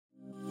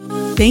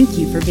Thank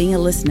you for being a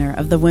listener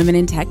of the Women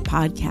in Tech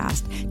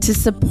podcast. To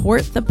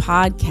support the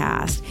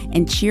podcast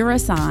and cheer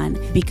us on,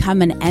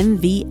 become an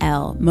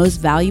MVL,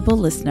 Most Valuable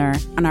Listener,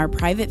 on our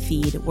private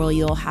feed where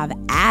you'll have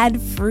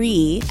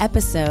ad-free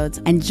episodes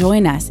and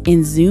join us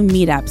in Zoom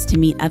meetups to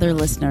meet other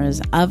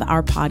listeners of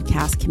our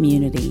podcast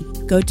community.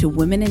 Go to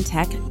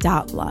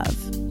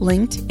womenintech.love,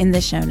 linked in the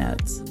show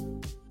notes.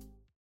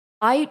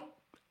 I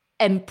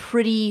am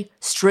pretty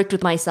strict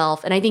with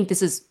myself, and I think this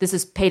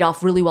has paid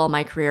off really well in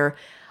my career,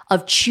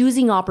 of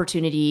choosing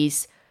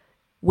opportunities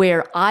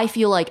where I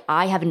feel like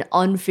I have an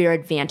unfair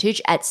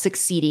advantage at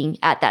succeeding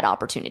at that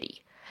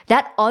opportunity.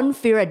 That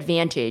unfair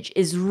advantage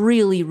is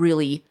really,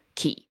 really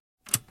key.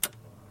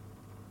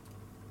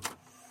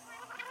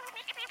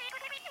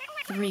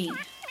 3,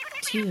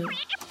 2,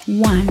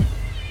 1.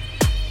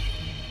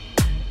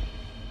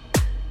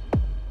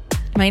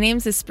 My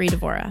name's Espree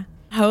Devora,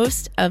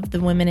 host of the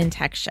Women in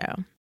Tech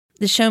Show.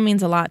 The show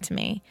means a lot to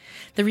me.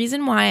 The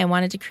reason why I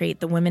wanted to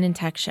create the Women in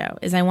Tech Show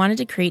is I wanted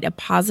to create a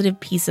positive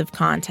piece of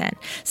content,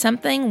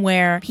 something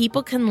where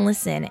people can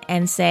listen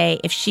and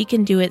say, if she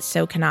can do it,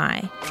 so can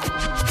I.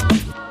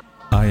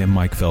 I am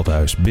Mike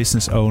Veldhuis,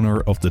 business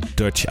owner of the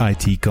Dutch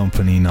IT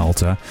company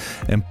Nalta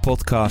and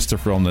podcaster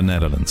from the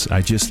Netherlands.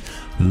 I just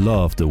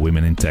love the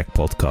Women in Tech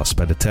podcast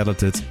by the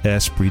talented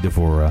Espree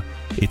Devora.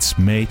 It's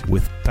made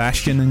with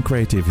passion and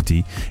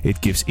creativity.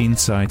 It gives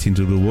insight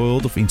into the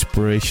world of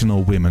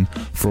inspirational women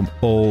from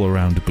all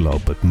around the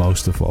globe, but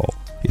most of all,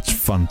 it's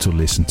fun to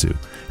listen to.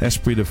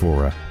 Espree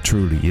Devora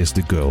truly is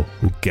the girl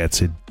who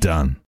gets it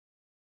done.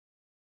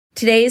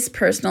 Today's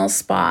personal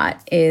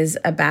spot is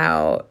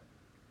about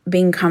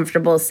being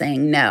comfortable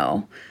saying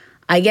no.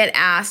 I get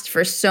asked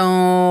for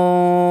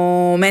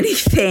so many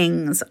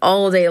things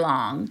all day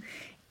long.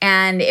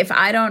 And if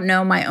I don't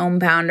know my own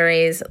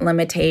boundaries,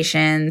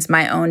 limitations,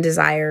 my own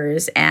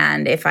desires,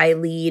 and if I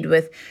lead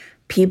with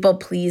people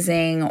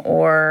pleasing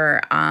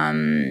or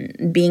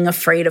being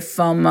afraid of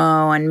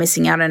FOMO and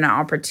missing out on an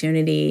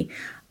opportunity,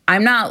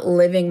 I'm not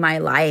living my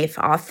life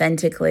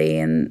authentically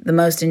in the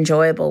most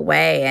enjoyable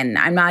way. And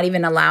I'm not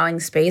even allowing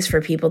space for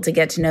people to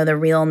get to know the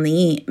real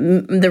me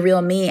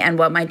and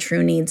what my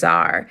true needs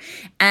are.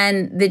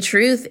 And the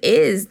truth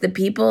is, the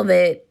people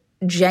that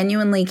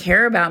genuinely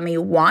care about me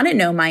want to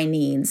know my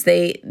needs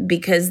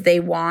because they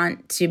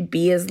want to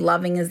be as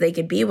loving as they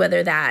could be,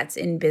 whether that's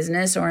in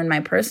business or in my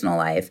personal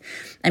life.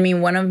 I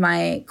mean, one of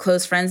my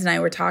close friends and I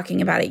were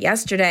talking about it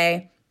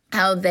yesterday,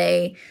 how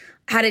they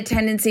had a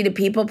tendency to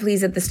people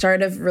please at the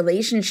start of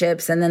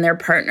relationships, and then their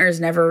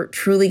partners never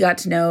truly got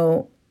to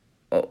know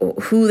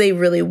who they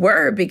really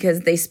were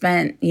because they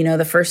spent,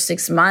 the first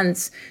 6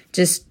 months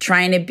just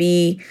trying to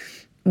be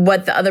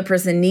what the other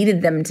person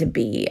needed them to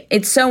be.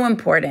 It's so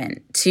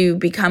important to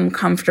become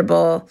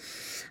comfortable.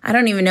 I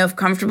don't even know if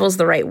comfortable is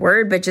the right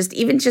word, but just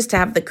to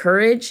have the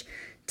courage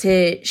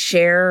to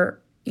share,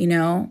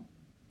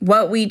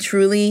 what we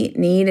truly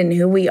need and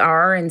who we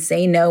are, and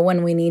say no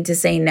when we need to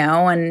say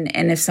no. And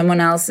if someone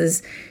else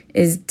is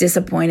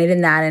disappointed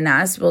in that in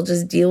us, we'll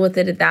just deal with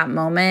it at that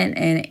moment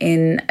and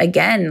in,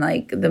 again,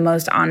 like the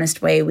most honest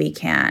way we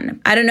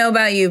can. I don't know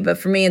about you, but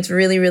for me, it's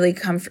really, really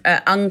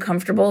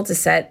uncomfortable to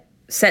set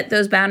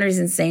those boundaries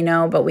and say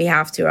no, but we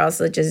have to, or else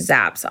it just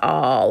zaps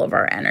all of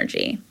our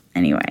energy.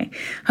 Anyway,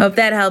 hope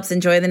that helps.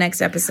 Enjoy the next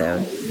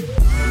episode.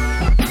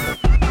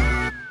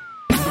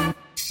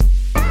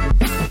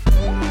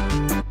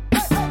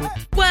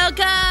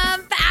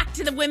 Welcome back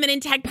to the Women in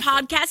Tech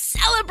podcast,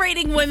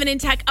 celebrating women in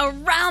tech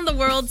around the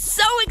world.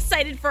 So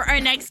excited for our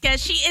next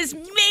guest. She is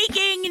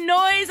making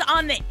noise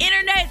on the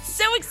internet.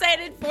 So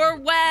excited for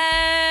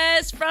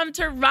Wes from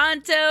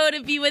Toronto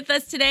to be with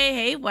us today.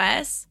 Hey,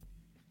 Wes.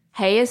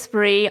 Hey,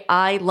 Espree,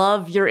 I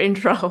love your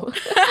intro.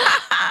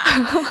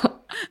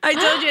 I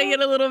told you I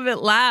get a little bit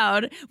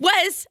loud.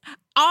 Wes,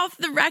 off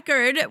the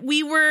record,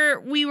 we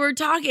were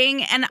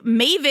talking, and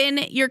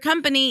Maven, your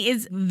company,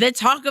 is the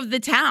talk of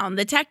the town,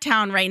 the tech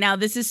town right now.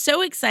 This is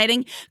so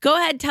exciting. Go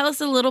ahead, tell us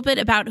a little bit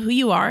about who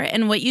you are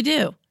and what you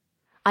do.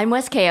 I'm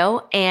Wes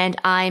Kao, and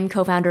I'm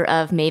co-founder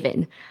of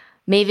Maven.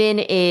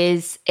 Maven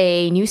is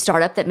a new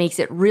startup that makes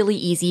it really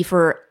easy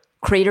for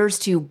creators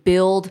to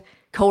build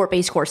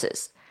cohort-based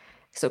courses.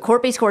 So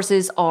cohort-based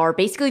courses are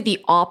basically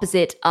the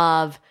opposite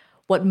of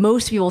what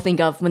most people think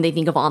of when they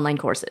think of online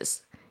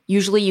courses.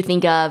 Usually you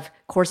think of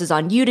courses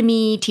on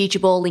Udemy,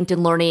 Teachable,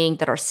 LinkedIn Learning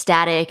that are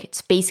static.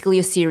 It's basically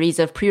a series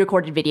of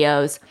pre-recorded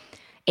videos,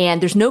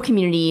 and there's no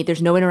community,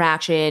 there's no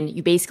interaction.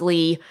 You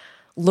basically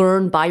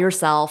learn by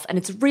yourself, and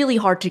it's really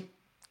hard to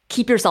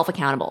keep yourself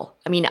accountable.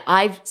 I mean,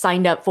 I've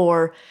signed up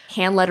for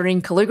hand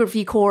lettering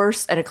calligraphy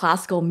course and a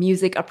classical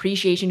music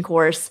appreciation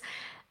course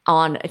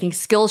on, I think,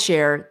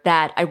 Skillshare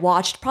that I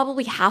watched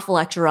probably half a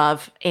lecture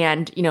of.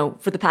 And,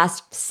 for the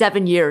past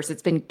 7 years,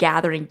 it's been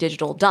gathering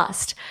digital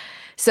dust.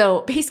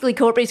 So basically,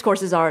 cohort-based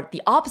courses are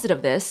the opposite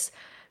of this.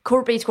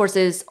 Cohort-based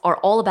courses are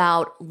all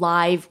about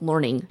live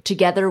learning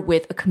together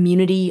with a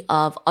community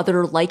of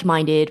other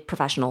like-minded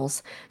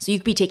professionals. So you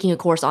could be taking a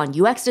course on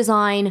UX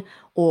design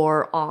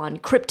or on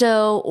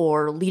crypto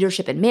or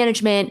leadership and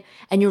management,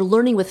 and you're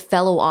learning with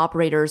fellow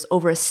operators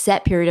over a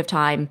set period of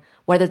time,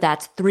 whether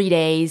that's 3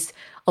 days,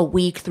 a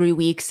week, 3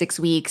 weeks, 6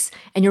 weeks,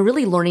 and you're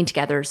really learning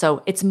together.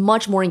 So it's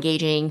much more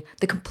engaging.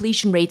 The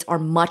completion rates are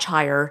much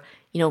higher.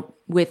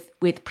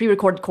 With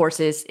pre-recorded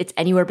courses, it's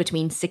anywhere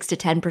between 6 to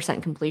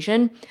 10%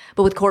 completion.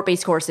 But with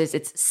cohort-based courses,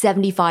 it's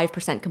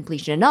 75%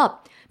 completion and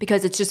up,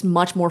 because it's just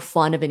much more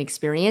fun of an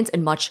experience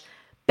and much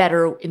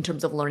better in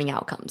terms of learning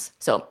outcomes.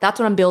 So that's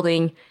what I'm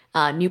building,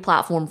 a new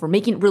platform for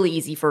making it really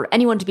easy for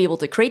anyone to be able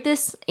to create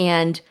this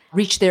and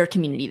reach their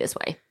community this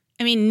way.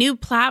 I mean, new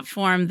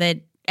platform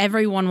that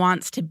everyone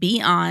wants to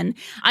be on.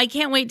 I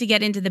can't wait to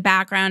get into the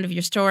background of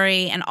your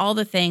story and all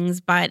the things,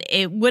 but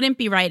it wouldn't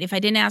be right if I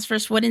didn't ask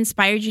first, what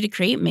inspired you to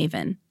create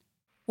Maven?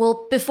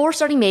 Well, before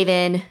starting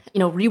Maven,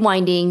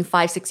 rewinding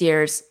 5-6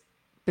 years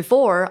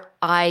before,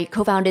 I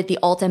co-founded the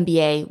Alt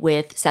MBA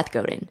with Seth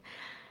Godin.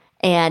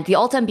 And the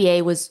Alt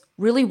MBA was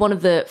really one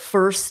of the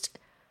first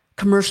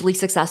commercially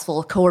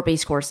successful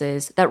cohort-based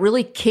courses that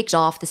really kicked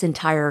off this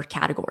entire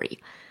category.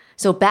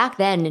 So back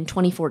then in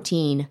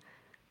 2014,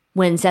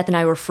 when Seth and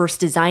I were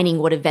first designing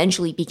what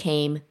eventually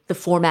became the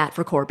format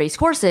for cohort-based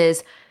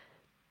courses,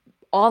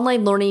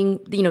 online learning,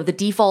 the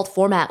default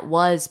format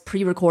was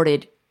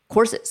pre-recorded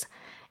courses.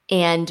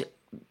 And,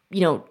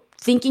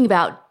 thinking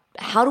about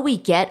how do we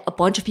get a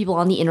bunch of people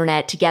on the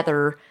internet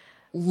together,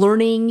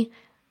 learning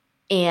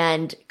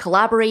and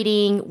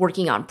collaborating,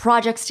 working on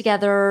projects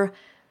together,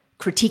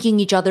 critiquing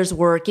each other's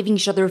work, giving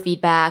each other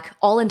feedback,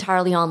 all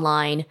entirely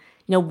online.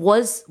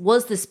 Was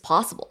this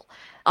possible?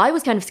 I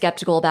was kind of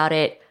skeptical about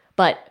it,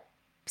 but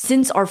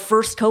since our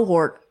first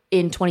cohort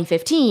in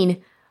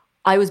 2015,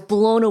 I was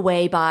blown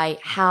away by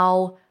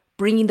how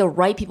bringing the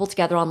right people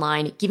together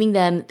online, giving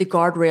them the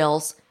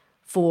guardrails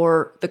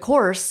for the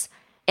course,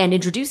 and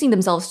introducing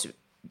them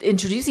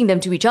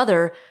to each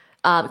other,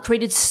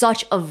 created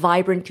such a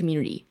vibrant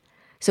community.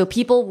 So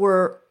people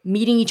were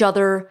meeting each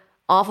other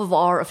off of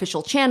our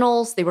official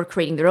channels. They were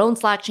creating their own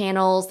Slack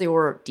channels. They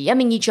were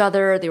DMing each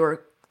other. They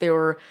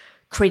were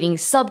creating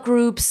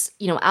subgroups,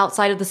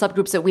 outside of the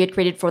subgroups that we had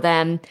created for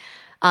them.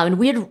 And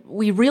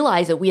we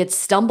realized that we had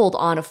stumbled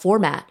on a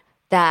format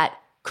that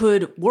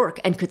could work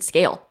and could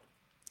scale.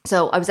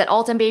 So I was at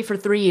Alt MBA for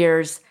 3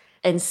 years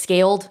and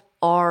scaled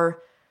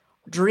our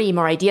dream,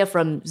 our idea,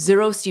 from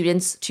 0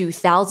 students to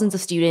thousands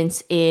of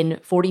students in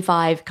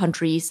 45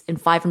 countries and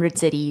 500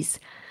 cities.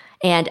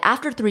 And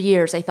after 3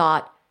 years, I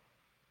thought,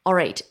 all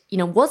right,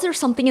 was there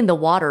something in the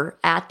water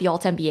at the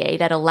Alt MBA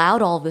that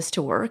allowed all of this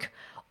to work?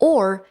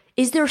 Or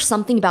is there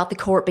something about the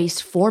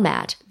cohort-based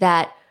format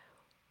that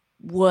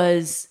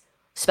was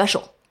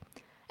special?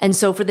 And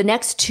so for the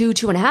next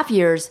 2.5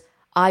 years,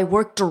 I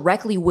worked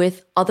directly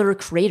with other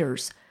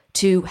creators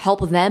to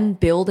help them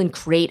build and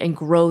create and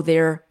grow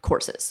their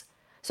courses.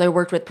 So I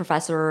worked with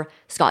Professor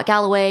Scott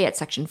Galloway at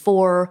Section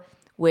 4,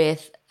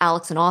 with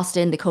Alex and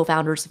Austin, the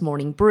co-founders of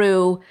Morning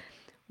Brew,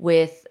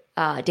 with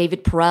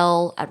David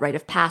Perel at Rite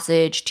of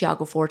Passage,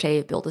 Tiago Forte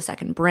at Build a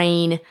Second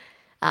Brain,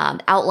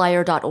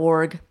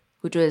 Outlier.org,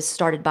 which was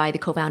started by the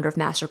co-founder of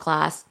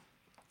Masterclass.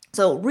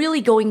 So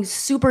really going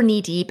super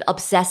knee deep,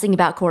 obsessing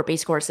about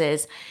cohort-based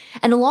courses.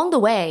 And along the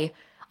way,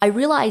 I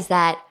realized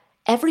that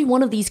every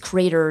one of these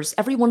creators,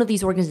 every one of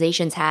these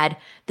organizations had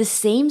the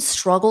same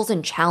struggles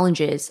and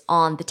challenges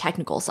on the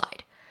technical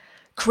side.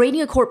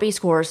 Creating a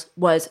cohort-based course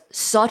was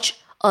such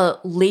a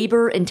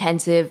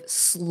labor-intensive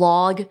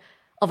slog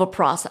of a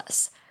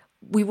process.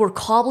 We were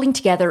cobbling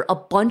together a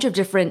bunch of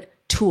different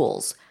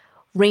tools,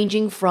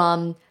 ranging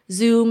from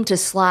Zoom to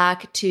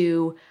Slack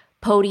to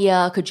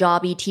Podia,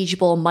 Kajabi,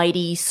 Teachable,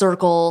 Mighty,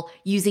 Circle,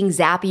 using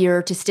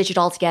Zapier to stitch it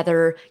all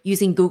together,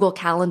 using Google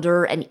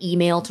Calendar and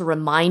email to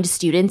remind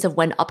students of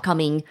when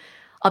upcoming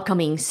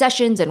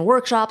sessions and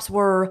workshops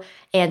were.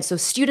 And so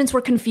students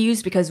were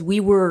confused because we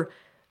were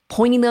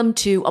pointing them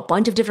to a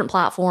bunch of different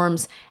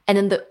platforms. And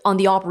then on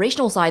the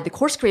operational side, the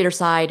course creator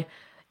side,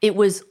 it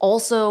was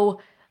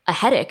also a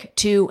headache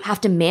to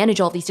have to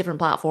manage all these different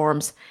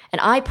platforms. And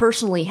I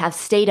personally have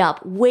stayed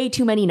up way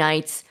too many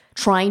nights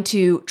trying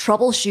to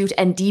troubleshoot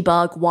and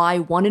debug why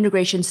one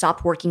integration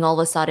stopped working all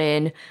of a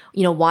sudden,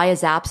 why a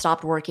Zap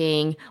stopped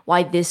working,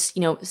 why this,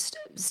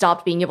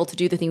 stopped being able to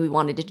do the thing we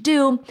wanted it to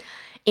do.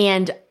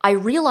 And I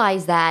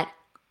realized that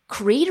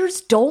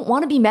creators don't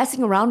want to be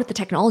messing around with the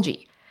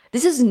technology.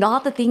 This is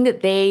not the thing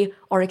that they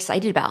are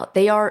excited about.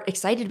 They are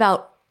excited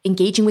about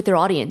engaging with their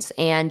audience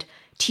and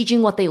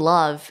teaching what they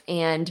love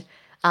and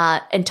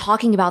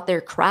talking about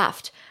their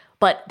craft,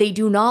 but they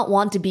do not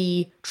want to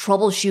be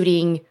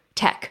troubleshooting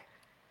tech.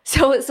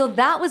 So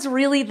that was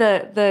really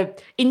the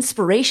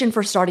inspiration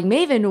for starting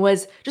Maven,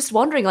 was just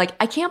wondering, I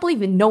can't believe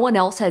no one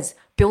else has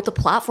built a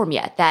platform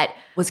yet that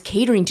was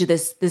catering to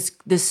this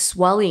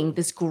swelling,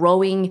 this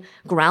growing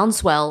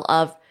groundswell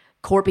of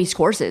cohort-based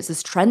courses,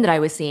 this trend that I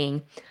was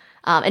seeing.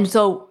 And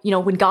so,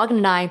 when Gagan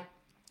and I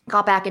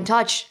got back in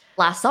touch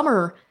last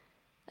summer,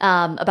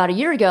 about a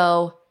year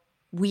ago,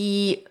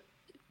 we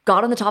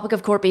got on the topic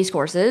of cohort-based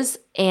courses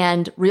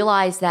and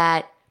realized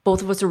that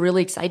both of us are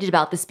really excited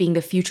about this being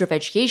the future of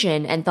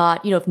education and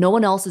thought, if no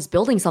one else is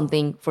building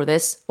something for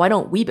this, why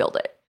don't we build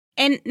it?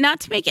 And not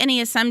to make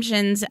any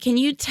assumptions, can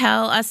you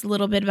tell us a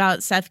little bit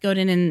about Seth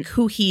Godin and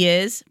who he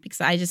is?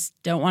 Because I just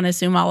don't want to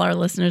assume all our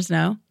listeners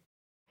know.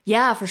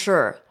 Yeah, for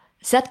sure.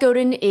 Seth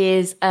Godin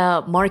is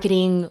a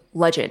marketing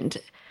legend.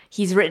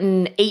 He's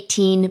written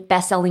 18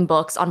 best-selling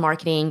books on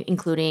marketing,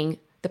 including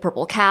The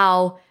Purple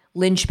Cow,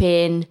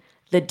 Linchpin,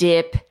 The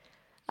Dip,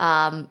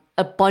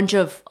 a bunch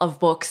of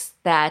books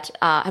that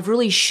have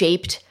really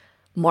shaped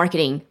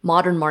marketing,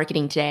 modern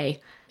marketing today.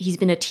 He's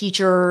been a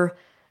teacher,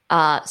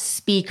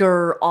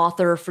 speaker,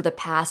 author for the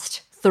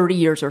past 30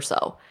 years or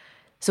so.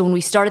 So when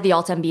we started the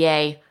Alt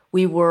MBA,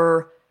 we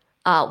were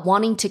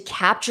wanting to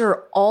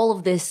capture all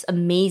of this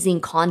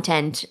amazing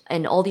content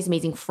and all these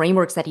amazing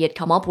frameworks that he had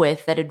come up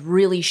with that had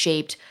really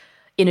shaped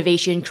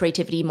innovation,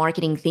 creativity,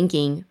 marketing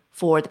thinking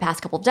for the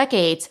past couple of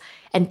decades,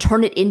 and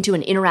turn it into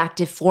an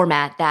interactive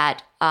format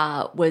that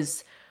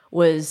was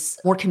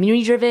more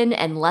community-driven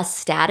and less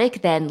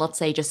static than, let's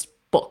say, just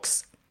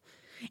books.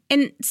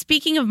 And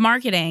speaking of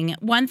marketing,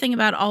 one thing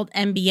about Alt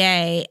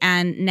MBA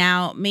and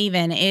now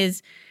Maven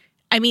is,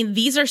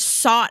 these are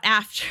sought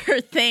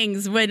after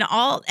things. When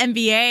Alt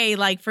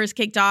MBA first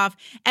kicked off,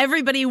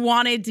 everybody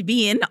wanted to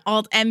be in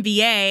Alt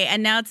MBA,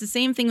 and now it's the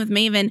same thing with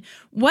Maven.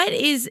 What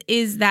is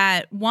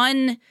that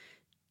one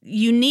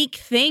unique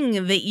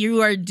thing that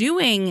you are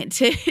doing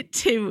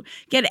to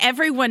get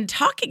everyone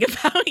talking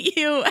about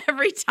you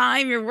every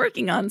time you're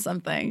working on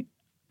something?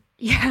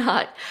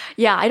 Yeah.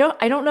 I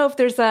don't know if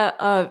there's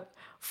a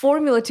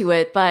formula to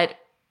it, but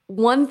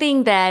one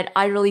thing that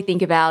I really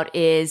think about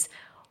is,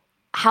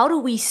 how do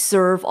we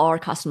serve our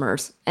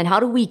customers and how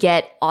do we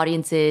get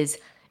audiences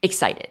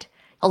excited?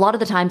 A lot of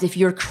the times, if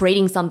you're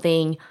creating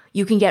something,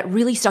 you can get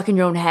really stuck in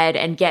your own head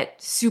and get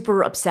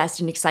super obsessed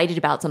and excited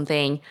about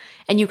something,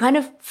 and you kind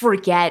of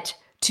forget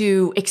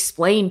to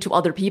explain to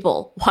other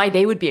people why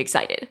they would be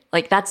excited.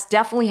 That's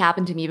definitely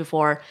happened to me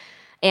before.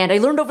 And I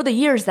learned over the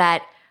years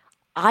that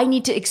I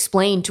need to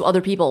explain to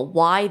other people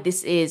why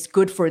this is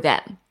good for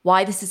them,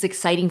 why this is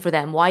exciting for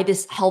them, why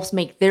this helps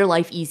make their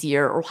life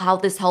easier, or how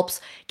this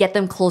helps get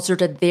them closer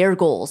to their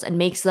goals and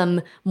makes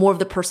them more of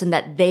the person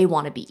that they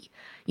want to be.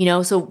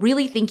 So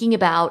really thinking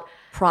about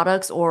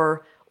products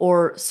or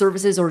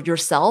services or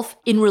yourself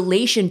in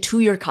relation to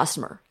your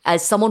customer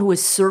as someone who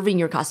is serving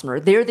your customer.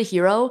 They're the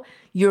hero.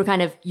 You're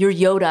your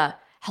Yoda,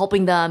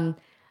 helping them,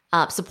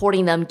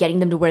 supporting them, getting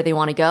them to where they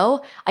want to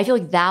go. I feel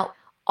like that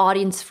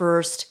audience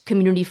first,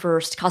 community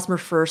first, customer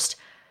first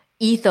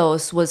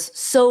ethos was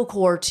so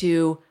core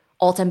to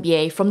Alt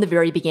MBA from the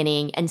very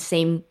beginning, and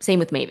same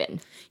with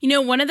Maven.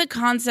 One of the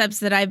concepts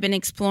that I've been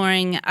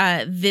exploring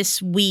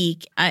this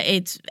week,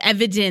 it's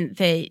evident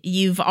that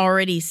you've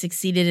already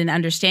succeeded in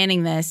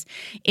understanding this,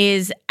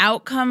 is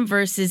outcome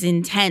versus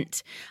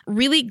intent.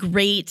 Really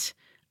great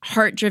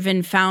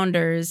heart-driven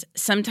founders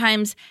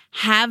sometimes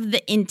have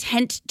the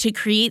intent to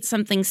create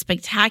something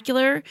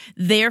spectacular.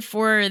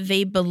 Therefore,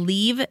 they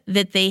believe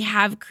that they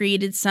have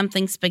created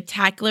something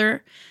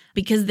spectacular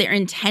because their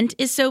intent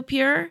is so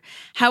pure.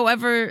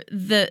 However,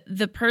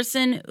 the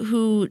person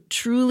who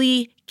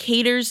truly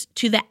caters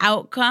to the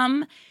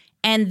outcome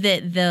and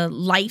the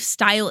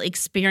lifestyle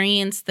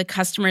experience the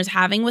customer is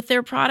having with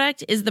their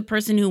product is the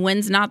person who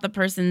wins, not the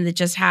person that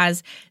just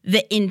has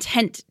the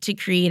intent to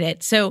create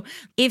it. So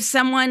if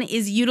someone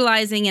is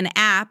utilizing an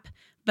app,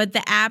 but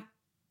the app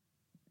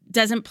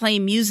doesn't play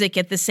music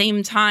at the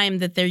same time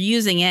that they're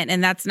using it,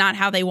 and that's not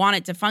how they want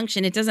it to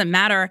function, it doesn't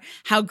matter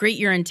how great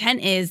your intent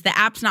is, the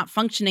app's not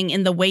functioning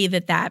in the way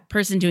that that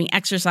person doing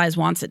exercise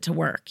wants it to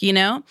work,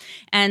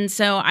 And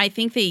so I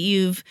think that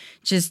you've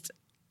just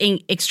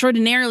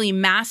extraordinarily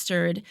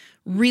mastered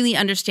really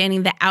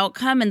understanding the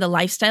outcome and the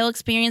lifestyle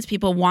experience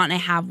people want to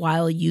have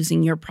while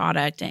using your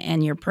product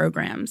and your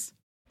programs.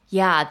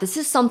 Yeah, this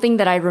is something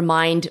that I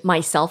remind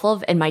myself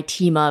of and my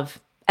team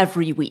of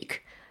every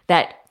week,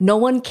 that no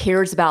one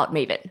cares about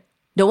Maven.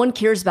 No one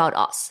cares about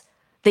us.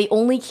 They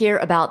only care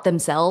about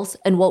themselves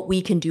and what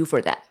we can do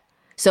for them.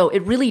 So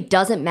it really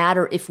doesn't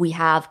matter if we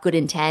have good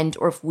intent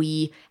or if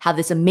we have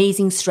this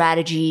amazing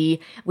strategy,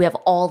 we have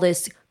all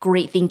this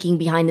great thinking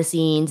behind the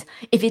scenes.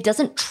 If it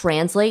doesn't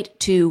translate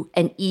to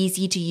an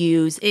easy to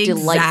use,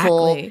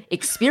 delightful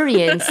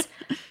experience,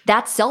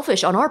 that's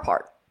selfish on our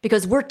part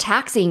because we're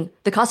taxing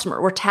the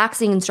customer. We're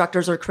taxing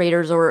instructors or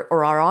creators or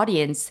our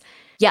audience.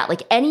 Yeah,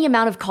 any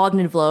amount of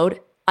cognitive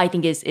load, I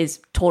think is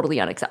totally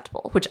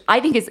unacceptable, which I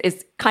think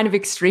is kind of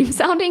extreme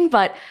sounding,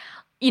 but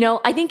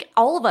I think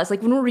all of us,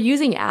 when we're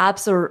using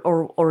apps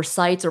or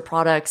sites or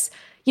products,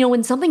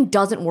 when something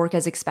doesn't work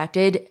as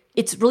expected,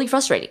 it's really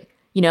frustrating,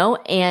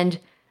 and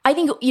I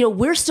think,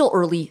 we're still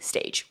early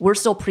stage. We're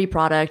still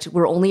pre-product.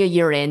 We're only a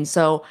year in.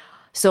 So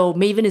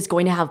Maven is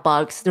going to have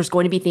bugs. There's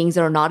going to be things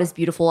that are not as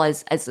beautiful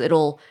as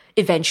it'll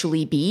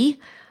eventually be,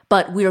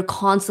 but we are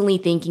constantly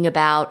thinking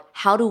about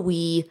how do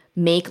we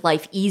make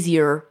life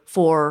easier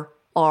for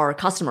our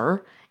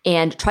customer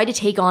and try to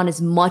take on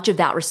as much of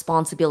that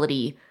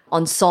responsibility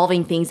on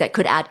solving things that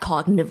could add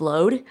cognitive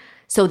load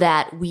so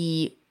that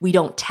we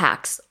don't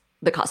tax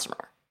the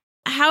customer.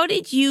 How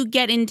did you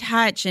get in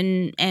touch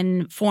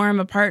and form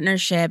a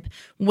partnership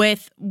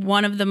with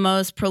one of the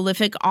most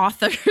prolific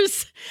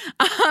authors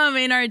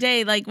in our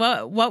day? Like,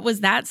 what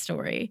was that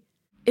story?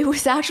 It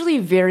was actually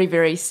very,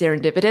 very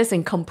serendipitous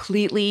and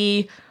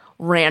completely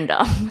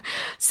random.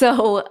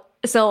 So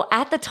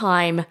at the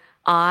time,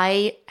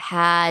 I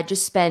had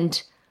just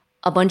spent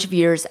a bunch of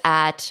years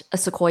at a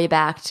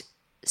Sequoia-backed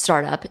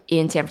startup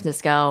in San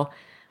Francisco.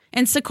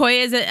 And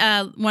Sequoia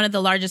is one of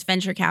the largest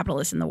venture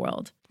capitalists in the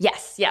world.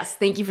 Yes.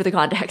 Thank you for the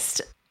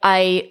context.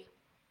 I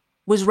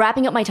was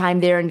wrapping up my time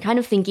there and kind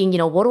of thinking,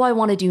 what do I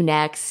want to do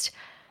next?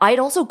 I had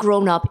also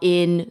grown up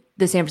in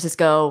the San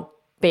Francisco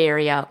Bay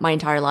Area my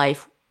entire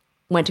life,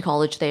 went to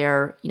college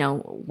there,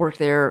 worked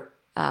there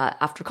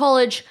after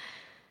college,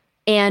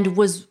 and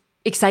was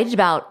excited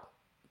about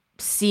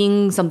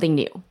seeing something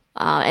new.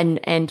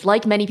 And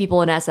like many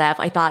people in SF,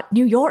 I thought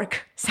New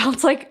York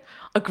sounds like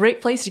a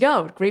great place to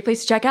go, great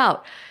place to check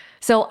out.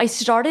 So I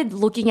started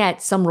looking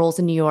at some roles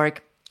in New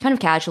York kind of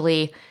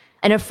casually,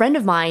 and a friend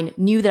of mine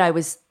knew that I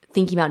was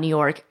thinking about New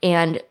York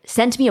and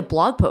sent me a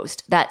blog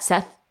post that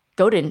Seth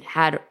Godin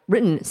had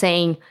written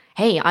saying,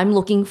 hey, I'm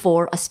looking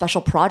for a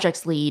special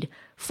projects lead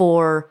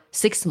for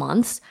 6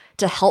 months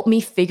to help me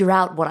figure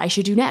out what I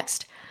should do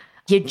next.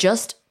 He had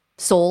just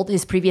sold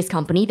his previous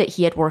company that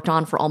he had worked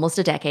on for almost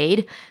a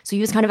decade. So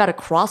he was kind of at a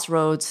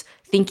crossroads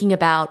thinking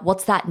about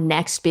what's that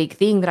next big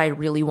thing that I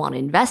really want to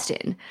invest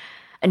in,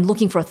 and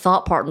looking for a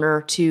thought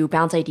partner to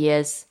bounce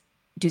ideas,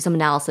 do some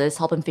analysis,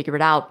 help him figure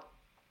it out.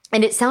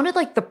 And it sounded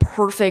like the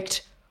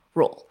perfect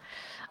role.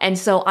 And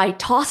so I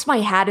tossed my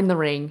hat in the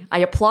ring. I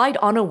applied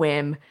on a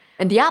whim.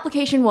 And the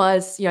application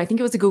was, I think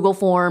it was a Google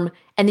form.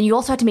 And then you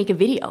also had to make a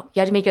video.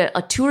 You had to make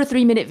a 2 or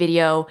 3 minute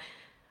video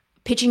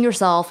pitching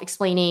yourself,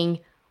 explaining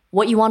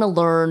what you want to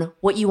learn,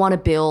 what you want to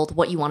build,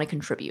 what you want to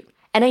contribute.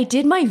 And I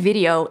did my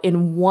video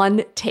in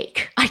one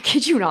take. I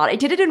kid you not. I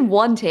did it in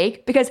one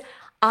take because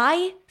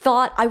I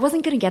thought I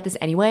wasn't going to get this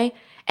anyway.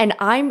 And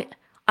I'm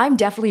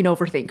definitely an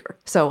overthinker.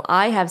 So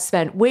I have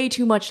spent way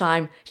too much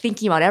time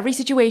thinking about every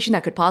situation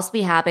that could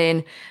possibly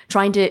happen,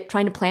 trying to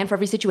plan for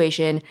every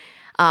situation.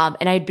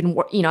 And I had been,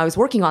 I was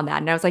working on that,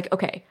 and I was like,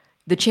 okay,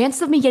 the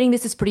chance of me getting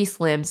this is pretty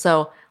slim.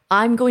 So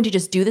I'm going to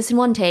just do this in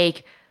one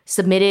take,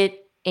 submit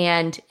it,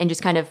 and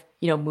just kind of,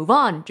 move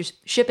on,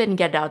 just ship it and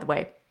get it out of the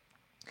way.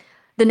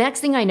 The next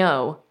thing I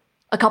know,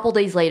 a couple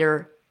days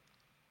later,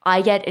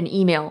 I get an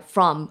email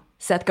from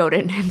Seth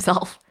Godin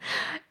himself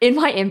in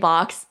my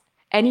inbox.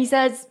 And he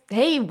says,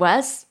 hey,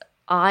 Wes,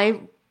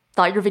 I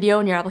thought your video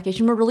and your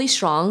application were really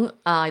strong.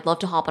 I'd love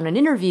to hop on an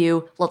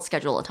interview. Let's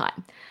schedule a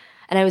time.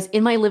 And I was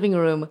in my living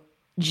room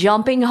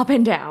jumping up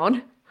and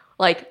down,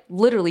 like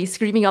literally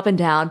screaming up and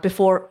down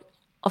before,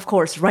 of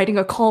course, writing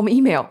a calm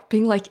email,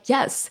 being like,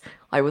 yes,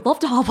 I would love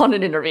to hop on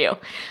an interview.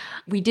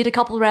 We did a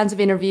couple of rounds of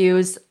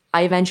interviews.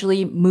 I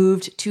eventually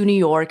moved to New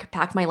York,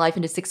 packed my life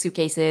into 6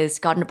 suitcases,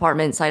 got an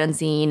apartment sight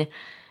unseen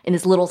in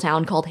this little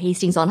town called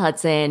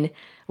Hastings-on-Hudson,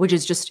 which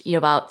is just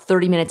about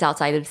 30 minutes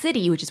outside of the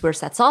city, which is where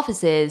Seth's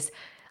office is.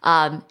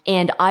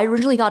 And I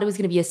originally thought it was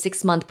going to be a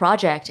 6-month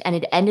project, and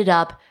it ended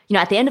up,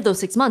 at the end of those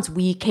 6 months,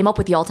 we came up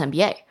with the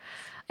Alt-MBA.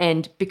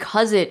 And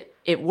because it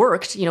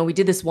worked, we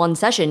did this one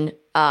session,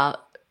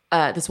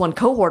 this one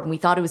cohort, and we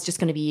thought it was just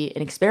going to be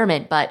an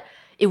experiment, but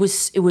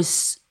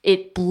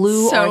it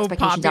blew so our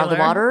expectations out of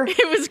the water.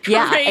 It was crazy.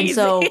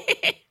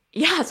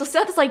 Yeah, and so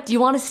Seth is like, do you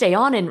want to stay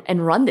on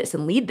and run this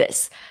and lead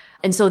this?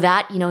 And so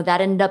that, that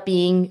ended up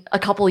being a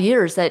couple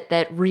years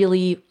that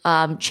really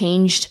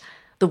changed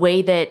the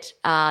way that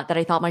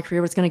I thought my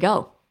career was going to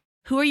go.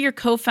 Who are your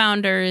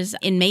co-founders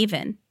in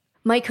Maven?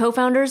 My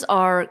co-founders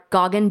are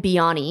Gagan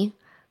Biyani,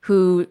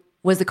 who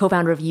was the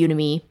co-founder of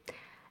Udemy,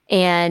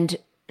 and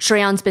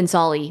Shreyan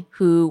Spensali,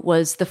 who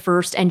was the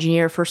first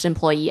engineer, first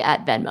employee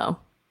at Venmo.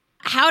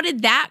 How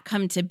did that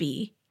come to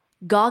be?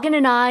 Gagan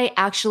and I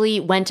actually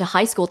went to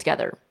high school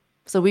together.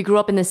 So we grew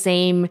up in the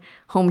same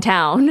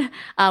hometown.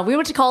 We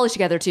went to college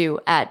together too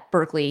at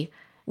Berkeley.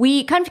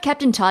 We kind of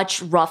kept in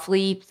touch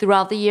roughly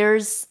throughout the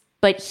years,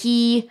 but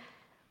he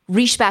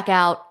reached back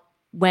out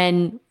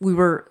when we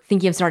were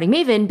thinking of starting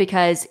Maven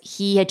because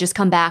he had just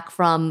come back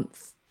from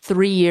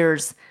 3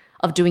 years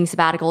of doing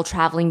sabbatical,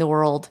 traveling the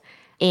world,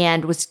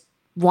 and was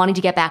wanting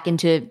to get back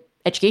into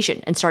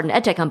education and start an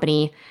edtech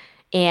company.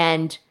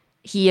 And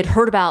he had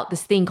heard about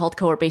this thing called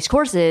cohort-based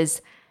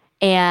courses.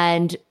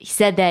 And he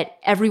said that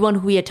everyone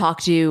who he had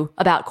talked to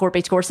about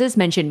cohort-based courses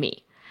mentioned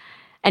me.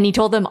 And he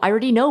told them, I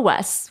already know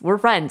Wes. We're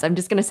friends. I'm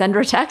just going to send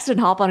her a text and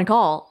hop on a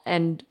call.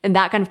 And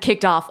that kind of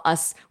kicked off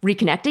us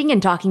reconnecting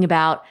and talking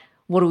about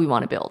what do we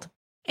want to build.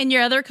 And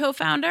your other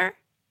co-founder,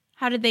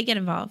 how did they get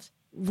involved?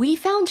 We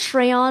found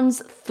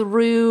Shreyan's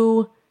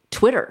through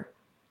Twitter.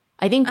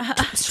 I think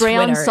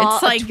Shreyan Twitter. saw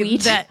It's like a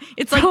tweet.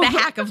 It's like the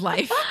hack of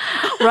life.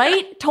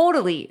 Right?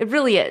 Totally. It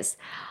really is.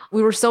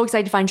 We were so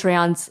excited to find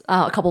Shreyan's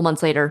a couple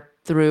months later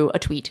through a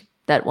tweet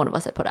that one of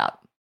us had put out.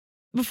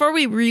 Before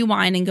we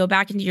rewind and go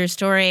back into your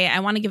story, I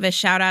want to give a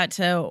shout out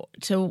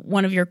to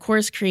one of your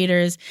course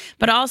creators,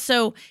 but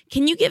also,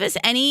 can you give us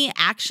any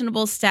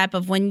actionable step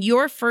of when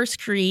you're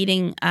first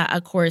creating a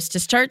course to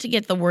start to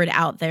get the word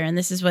out there? And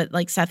this is what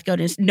like Seth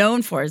Godin is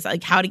known for, is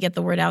like how to get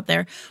the word out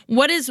there.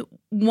 What is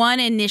one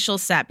initial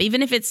step,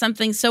 even if it's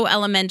something so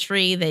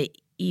elementary that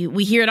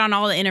we hear it on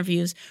all the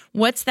interviews?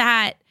 What's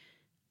that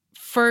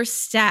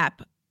first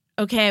step?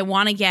 Okay, I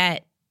want to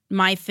get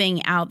my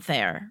thing out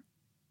there.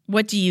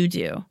 What do you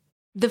do?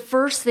 The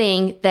first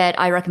thing that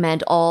I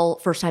recommend all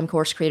first-time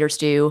course creators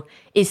do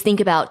is think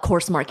about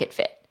course market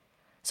fit.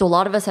 So a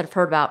lot of us have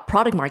heard about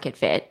product market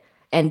fit,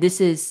 and this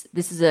is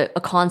a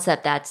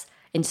concept that's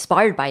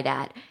inspired by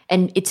that.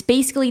 And it's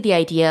basically the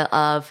idea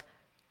of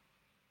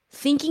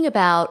thinking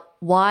about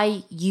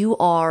why you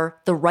are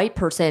the right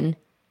person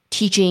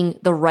teaching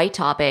the right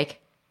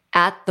topic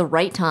at the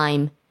right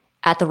time,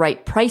 at the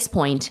right price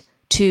point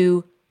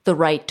to the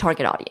right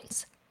target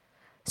audience.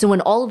 So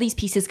when all of these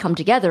pieces come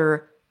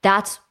together,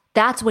 that's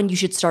when you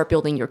should start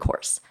building your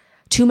course.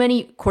 Too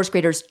many course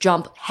creators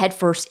jump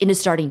headfirst into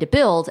starting to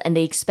build, and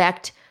they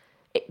expect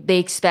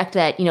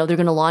that, you know, they're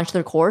going to launch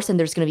their course and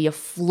there's going to be a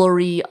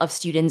flurry of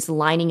students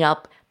lining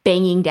up,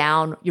 banging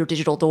down your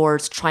digital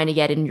doors, trying to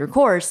get in your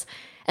course.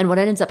 And what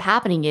ends up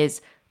happening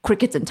is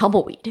crickets and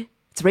tumbleweed.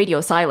 It's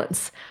radio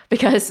silence,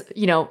 because,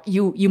 you know,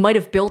 you might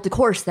have built a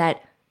course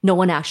that no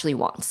one actually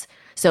wants.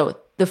 So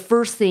the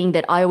first thing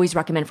that I always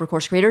recommend for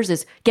course creators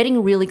is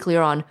getting really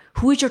clear on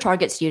who is your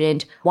target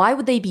student. Why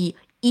would they be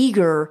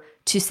eager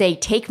to say,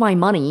 take my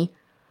money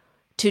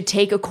to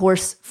take a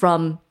course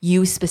from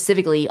you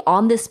specifically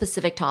on this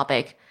specific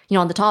topic? You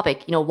know, on the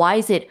topic, you know, why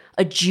is it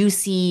a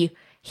juicy,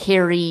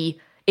 hairy,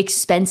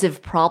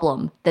 expensive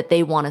problem that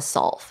they want to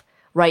solve,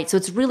 right? So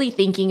it's really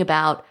thinking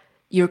about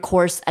your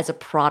course as a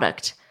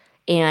product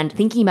and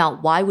thinking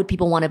about why would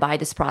people want to buy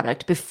this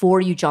product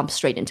before you jump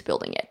straight into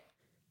building it.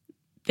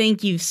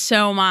 Thank you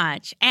so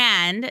much.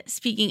 And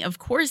speaking of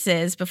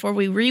courses, before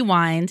we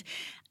rewind,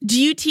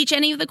 do you teach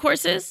any of the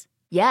courses?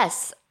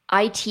 Yes,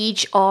 I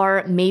teach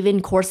our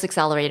Maven Course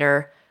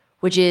Accelerator,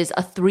 which is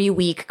a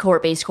 3-week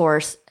cohort-based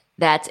course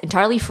that's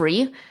entirely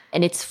free.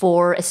 And it's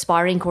for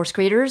aspiring course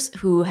creators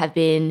who have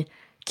been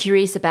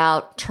curious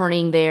about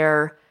turning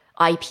their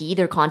IP,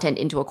 their content,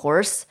 into a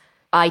course.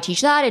 I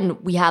teach that, and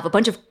we have a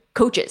bunch of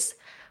coaches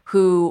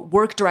who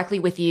work directly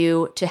with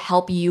you to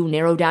help you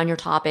narrow down your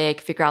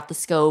topic, figure out the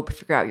scope,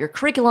 figure out your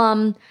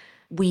curriculum.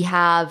 We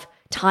have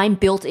time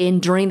built in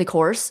during the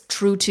course,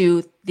 true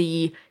to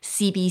the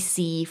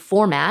CBC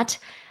format.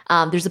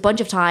 There's a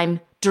bunch of time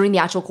during the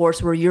actual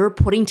course where you're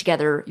putting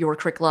together your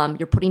curriculum,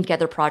 you're putting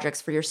together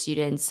projects for your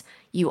students,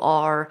 you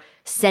are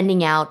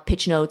sending out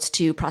pitch notes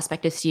to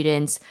prospective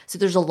students. So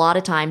there's a lot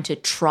of time to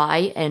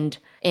try and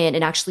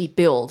actually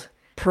build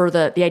per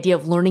the idea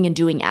of learning and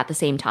doing at the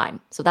same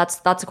time. So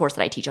that's a course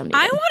that I teach on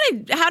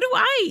Maven. How do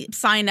I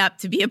sign up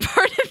to be a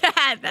part of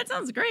that? That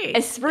sounds great.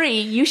 It's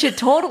free. You should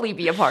totally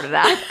be a part of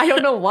that. I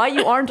don't know why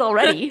you aren't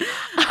already.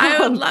 I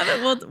would love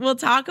it. We'll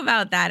talk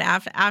about that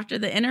after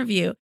the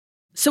interview.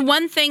 So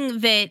one thing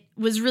that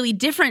was really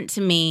different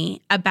to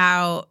me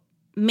about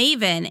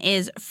Maven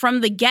is from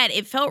the get,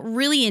 it felt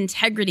really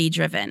integrity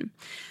driven.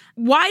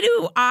 Why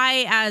do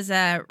I, as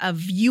a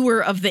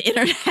viewer of the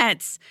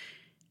internet,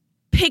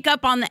 pick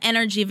up on the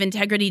energy of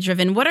integrity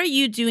driven? What are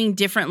you doing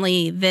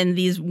differently than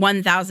these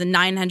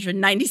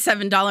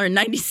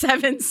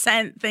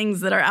 $1,997.97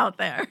 things that are out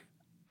there?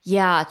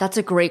 Yeah, that's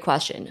a great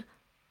question.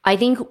 I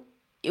think,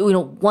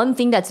 one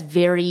thing that's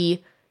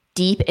very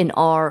deep in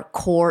our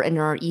core and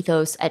our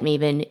ethos at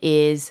Maven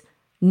is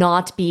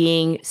not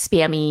being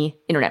spammy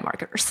internet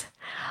marketers.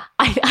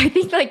 I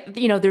think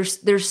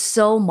there's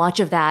so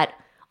much of that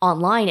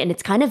online, and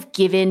it's kind of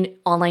given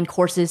online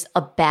courses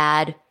a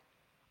bad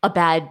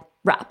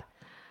rap.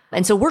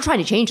 And so we're trying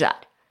to change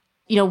that.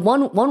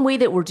 One way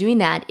that we're doing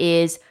that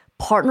is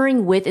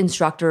partnering with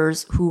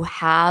instructors who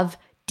have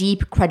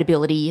deep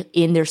credibility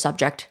in their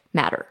subject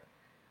matter,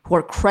 who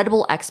are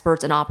credible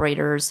experts and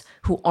operators,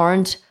 who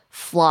aren't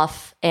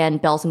fluff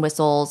and bells and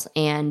whistles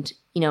and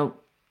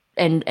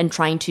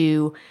trying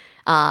to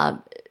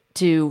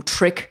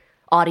trick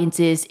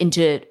audiences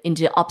into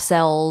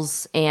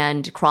upsells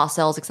and cross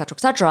sells, et cetera, et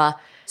cetera.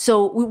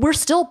 So we're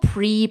still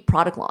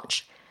pre-product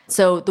launch.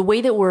 So the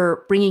way that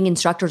we're bringing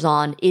instructors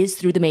on is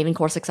through the Maven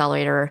Course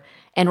Accelerator,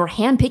 and we're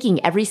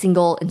handpicking every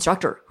single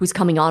instructor who's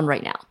coming on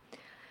right now.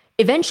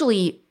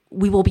 Eventually,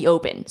 we will be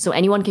open, so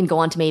anyone can go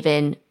onto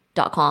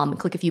maven.com,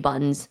 click a few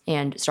buttons,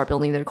 and start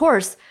building their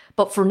course.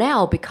 But for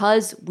now,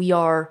 because we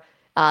are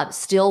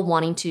still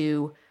wanting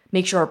to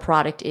make sure our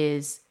product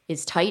is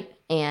tight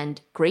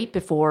and great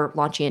before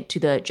launching it to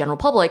the general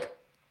public,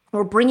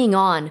 we're bringing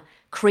on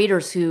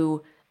creators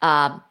who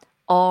are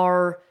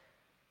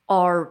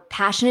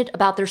passionate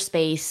about their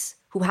space,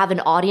 who have an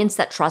audience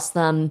that trusts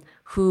them,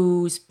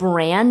 whose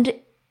brand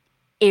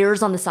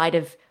errs on the side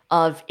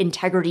of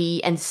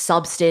integrity and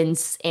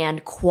substance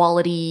and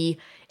quality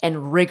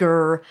and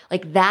rigor.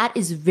 Like, that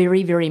is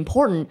very, very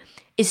important,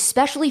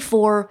 especially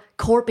for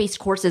cohort-based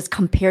courses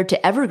compared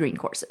to evergreen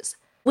courses.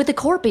 With a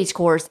cohort-based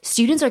course,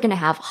 students are going to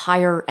have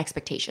higher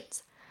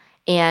expectations.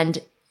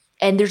 And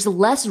there's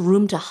less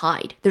room to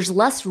hide. There's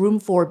less room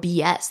for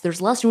BS.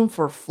 There's less room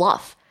for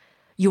fluff.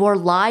 You are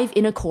live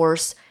in a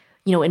course,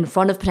 in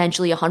front of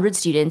potentially 100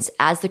 students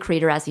as the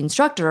creator, as the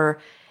instructor,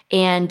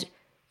 and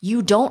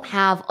you don't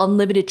have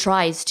unlimited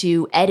tries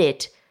to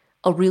edit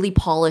a really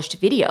polished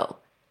video,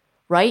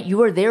 right?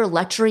 You are there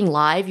lecturing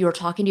live. You are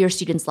talking to your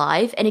students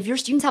live. And if your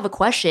students have a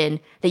question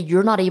that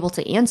you're not able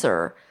to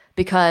answer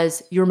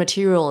because your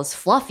material is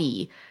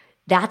fluffy,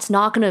 that's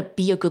not going to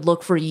be a good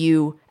look for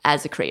you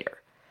as a creator.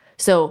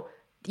 So,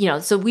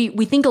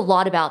 we think a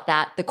lot about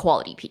that, the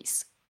quality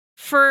piece.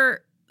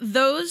 For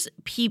those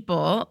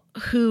people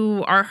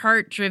who are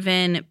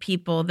heart-driven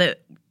people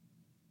that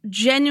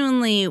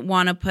genuinely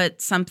want to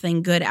put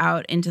something good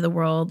out into the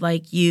world,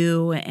 like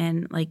you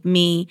and like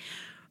me,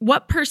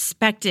 what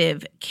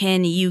perspective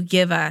can you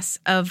give us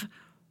of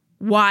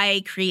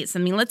why create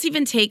something? Let's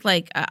even take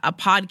like a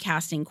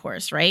podcasting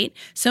course, right?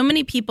 So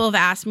many people have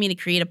asked me to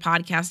create a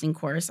podcasting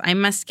course. I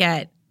must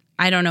get,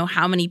 I don't know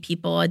how many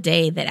people a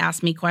day that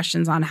ask me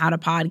questions on how to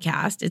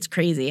podcast. It's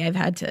crazy. I've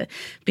had to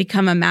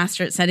become a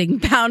master at setting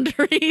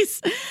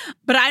boundaries,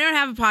 but I don't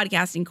have a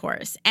podcasting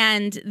course.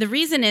 And the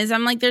reason is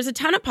I'm like, there's a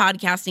ton of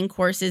podcasting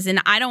courses and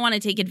I don't want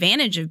to take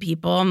advantage of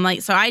people. I'm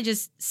like, so I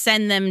just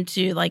send them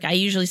to I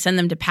usually send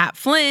them to Pat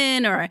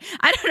Flynn or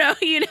I don't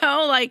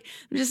know, I'm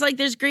just like,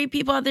 there's great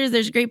people out there.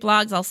 There's great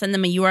blogs. I'll send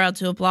them a URL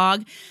to a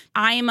blog.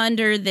 I am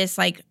under this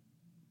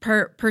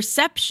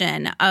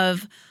perception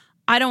of,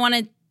 I don't want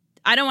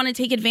to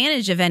take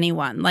advantage of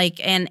anyone.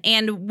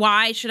 And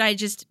why should I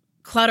just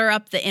clutter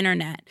up the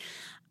internet?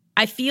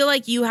 I feel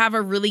like you have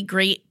a really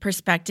great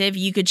perspective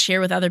you could share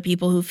with other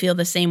people who feel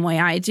the same way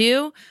I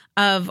do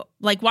of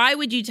why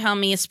would you tell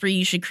me, Espree,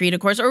 you should create a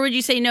course? Or would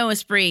you say, no,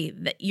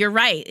 Espree, you're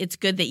right. It's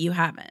good that you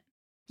haven't.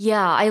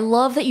 Yeah, I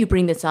love that you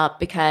bring this up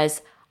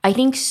because I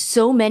think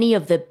so many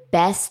of the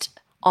best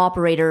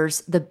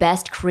operators, the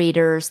best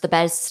creators, the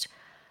best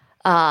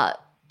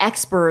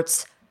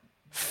experts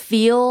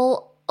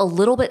feel a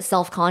little bit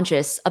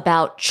self-conscious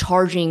about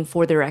charging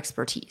for their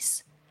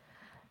expertise.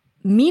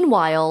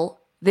 Meanwhile,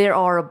 there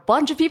are a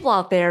bunch of people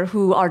out there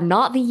who are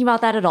not thinking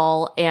about that at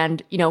all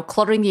and,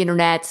 cluttering the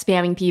internet,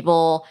 spamming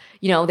people.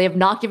 They have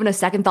not given a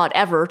second thought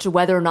ever to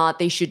whether or not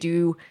they should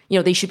do,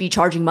 they should be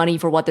charging money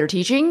for what they're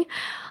teaching.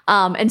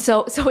 And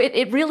so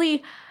it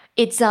really,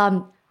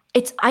 I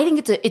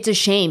think it's a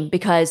shame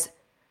because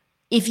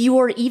if you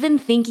are even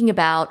thinking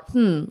about,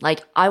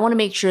 I want to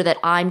make sure that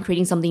I'm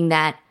creating something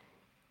that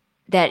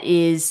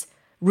is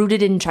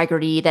rooted in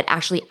integrity, that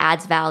actually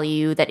adds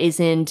value, that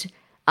isn't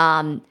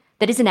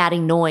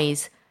adding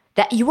noise,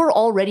 that you are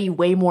already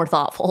way more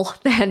thoughtful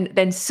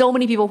than so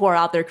many people who are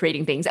out there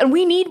creating things. And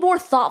we need more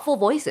thoughtful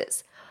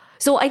voices.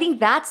 So I think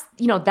that's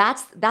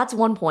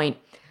one point.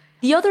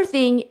 The other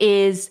thing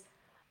is,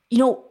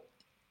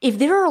 if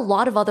there are a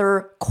lot of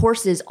other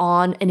courses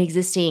on an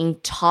existing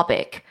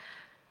topic,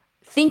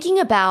 thinking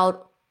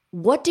about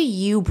what do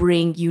you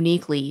bring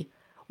uniquely,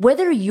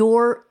 whether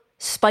your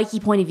spiky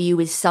point of view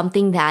is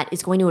something that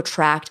is going to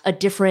attract a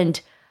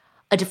different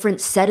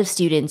set of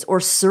students or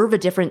serve a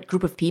different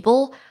group of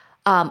people,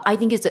 I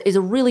think is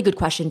a really good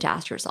question to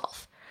ask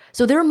yourself.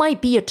 So there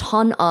might be a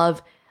ton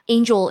of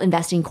angel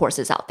investing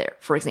courses out there,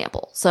 for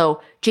example.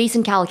 So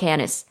Jason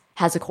Calacanis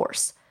has a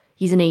course.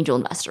 He's an angel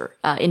investor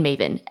in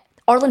Maven.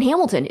 Arlan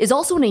Hamilton is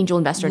also an angel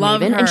investor in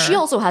Maven, and she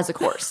also has a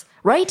course,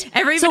 right?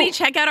 Everybody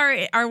check out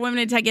our Women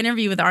in Tech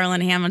interview with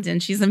Arlan Hamilton.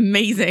 She's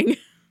amazing.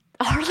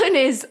 Arlan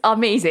is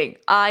amazing.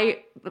 I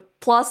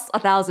plus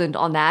 1,000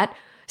 on that.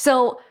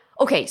 So,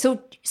 okay,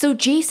 so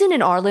Jason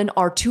and Arlan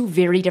are two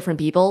very different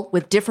people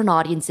with different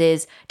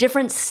audiences,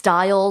 different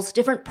styles,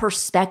 different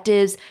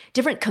perspectives,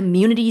 different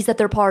communities that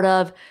they're part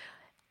of.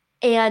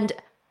 And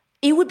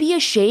it would be a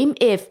shame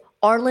if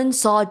Arlan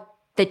saw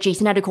that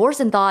Jason had a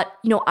course and thought,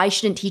 I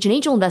shouldn't teach an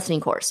angel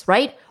investing course,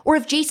 right? Or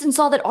if Jason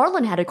saw that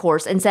Arlan had a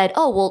course and said,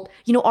 oh, well,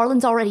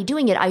 Arlan's already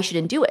doing it, I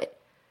shouldn't do it.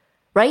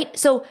 Right?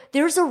 So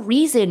there's a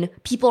reason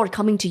people are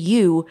coming to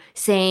you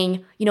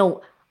saying,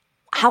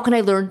 how can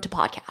I learn to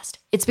podcast?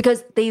 It's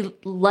because they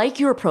like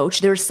your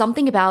approach. There's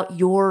something about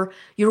your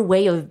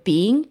way of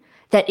being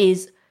that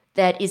is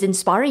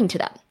inspiring to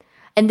them.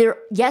 And there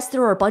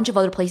are a bunch of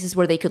other places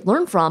where they could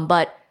learn from,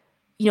 but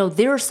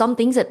there are some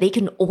things that they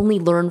can only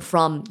learn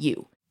from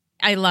you.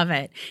 I love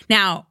it.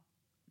 Now,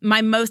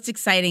 my most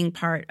exciting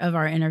part of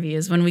our interview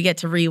is when we get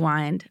to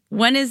rewind.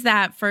 When is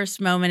that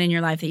first moment in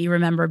your life that you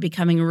remember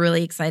becoming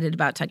really excited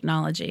about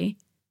technology?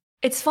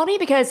 It's funny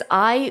because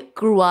I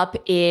grew up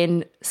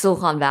in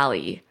Silicon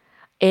Valley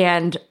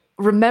and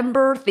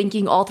remember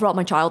thinking all throughout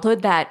my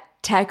childhood that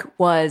tech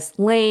was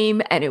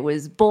lame and it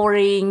was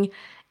boring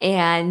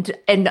and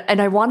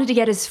I wanted to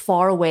get as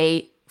far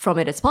away from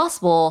it as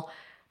possible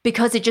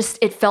because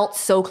it felt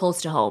so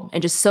close to home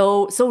and just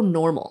so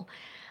normal.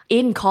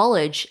 In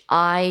college,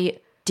 I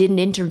did an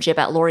internship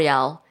at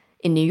L'Oreal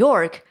in New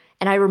York.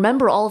 And I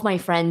remember all of my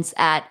friends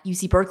at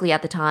UC Berkeley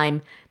at the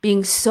time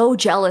being so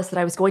jealous that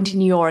I was going to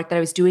New York, that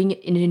I was doing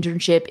an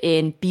internship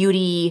in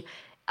beauty,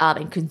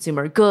 and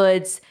consumer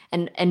goods.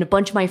 And a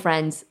bunch of my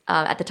friends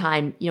at the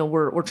time,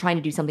 were trying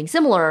to do something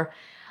similar.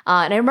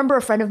 And I remember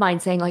a friend of mine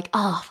saying like,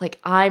 oh, like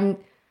my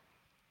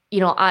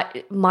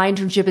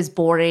internship is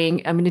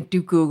boring. I'm going to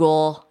do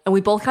Google. And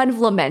we both kind of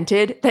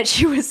lamented that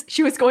she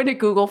was going to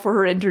Google for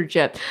her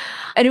internship.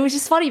 And it was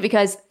just funny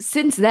because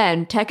since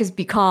then, tech has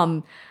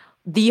become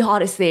the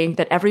hottest thing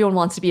that everyone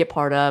wants to be a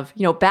part of.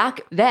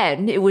 Back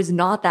then it was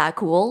not that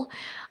cool.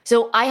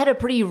 So I had a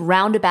pretty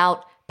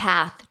roundabout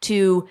path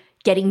to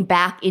getting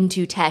back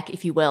into tech,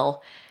 if you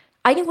will.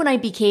 I think when I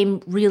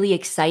became really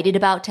excited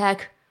about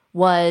tech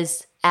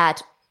was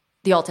at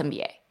the Alt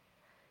MBA.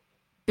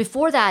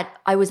 Before that,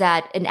 I was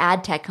at an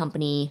ad tech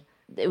company.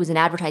 It was an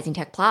advertising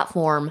tech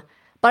platform.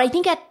 But I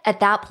think at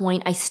that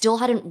point, I still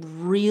hadn't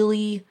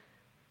really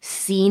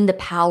seen the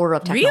power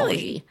of technology.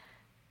 Really?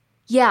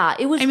 Yeah,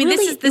 it was. This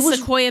is the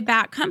Sequoia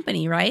backed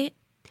company, right?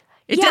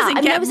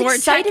 I was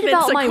excited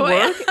about my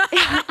work.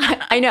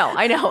 I know.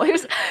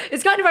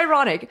 It's kind of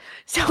ironic.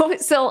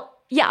 So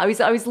yeah, I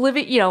was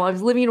living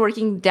and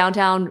working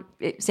downtown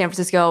San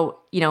Francisco,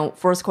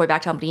 for a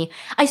Sequoia-backed company.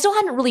 I still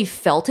hadn't really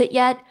felt it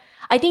yet.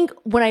 I think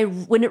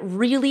when it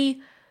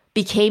really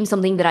became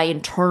something that I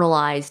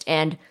internalized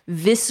and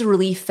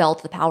viscerally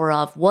felt the power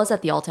of was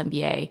at the Alt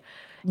MBA,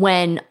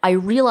 when I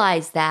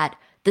realized that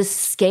the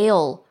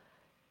scale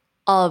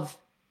of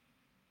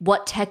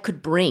what tech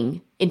could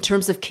bring in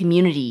terms of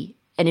community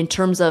and in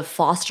terms of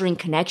fostering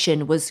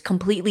connection was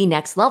completely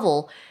next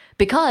level,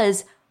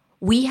 because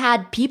we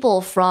had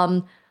people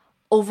from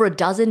over a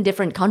dozen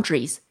different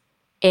countries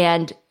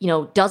and,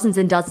 dozens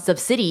and dozens of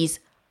cities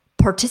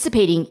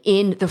participating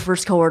in the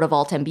first cohort of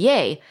Alt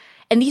MBA.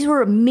 And these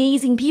were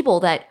amazing people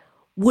that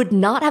would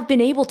not have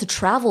been able to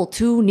travel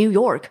to New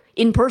York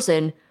in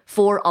person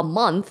for a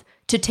month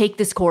to take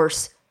this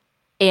course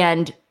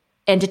and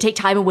to take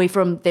time away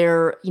from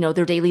their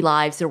daily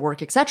lives, their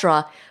work,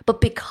 etc.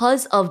 But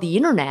because of the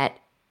internet,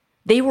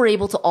 they were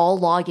able to all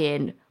log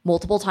in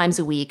multiple times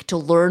a week to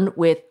learn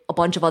with a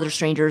bunch of other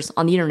strangers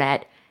on the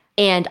internet.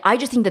 And I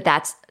just think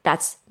that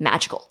that's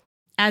magical.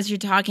 As you're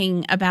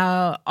talking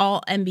about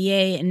Alt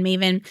MBA and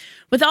Maven,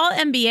 with Alt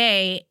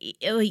MBA,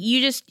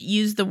 you just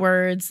use the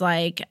words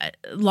like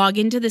log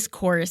into this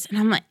course. And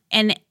I'm like,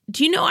 and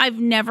do you know, I've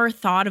never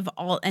thought of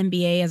Alt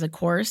MBA as a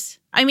course.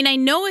 I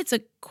know it's a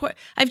course.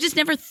 I've just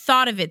never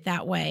thought of it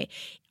that way.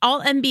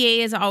 Alt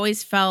MBA has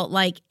always felt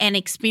like an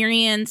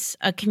experience,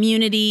 a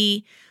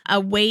community, a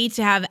way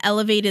to have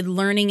elevated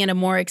learning at a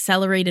more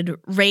accelerated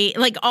rate,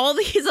 like all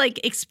these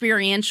like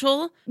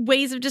experiential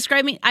ways of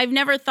describing. I've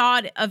never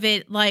thought of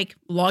it like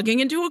logging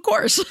into a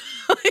course.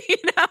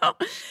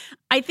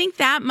 I think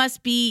that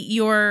must be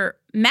your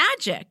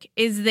magic,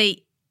 is that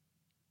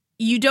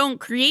you don't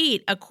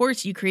create a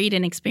course, you create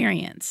an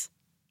experience.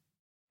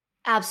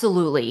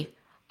 Absolutely.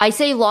 I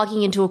say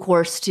logging into a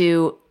course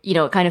to,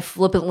 kind of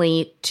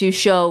flippantly to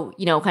show,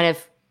 kind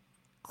of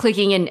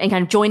clicking and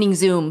kind of joining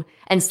Zoom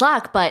and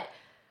Slack, but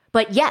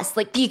yes,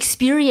 like the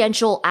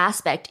experiential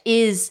aspect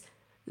is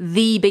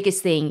the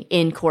biggest thing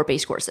in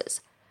cohort-based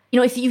courses.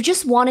 If you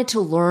just wanted to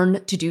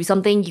learn to do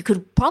something, you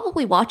could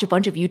probably watch a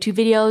bunch of YouTube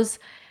videos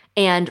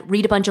and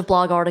read a bunch of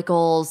blog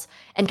articles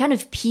and kind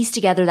of piece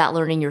together that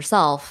learning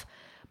yourself.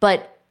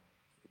 But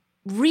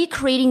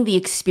recreating the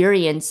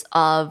experience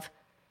of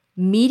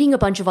meeting a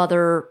bunch of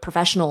other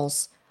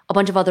professionals, a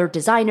bunch of other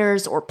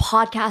designers or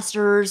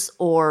podcasters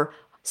or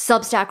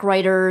Substack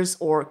writers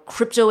or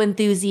crypto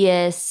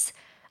enthusiasts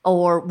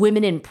or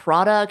women in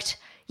product,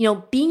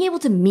 being able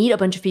to meet a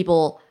bunch of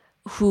people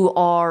who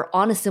are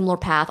on a similar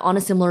path, on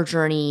a similar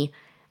journey,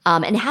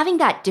 and having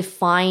that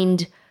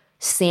defined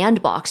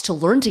sandbox to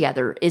learn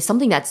together is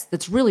something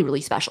that's really,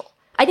 really special.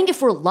 I think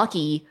if we're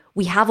lucky,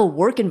 we have a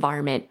work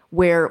environment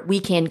where we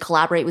can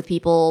collaborate with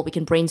people, we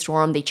can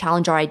brainstorm, they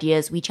challenge our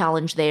ideas, we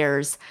challenge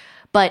theirs.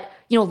 But,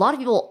 a lot of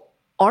people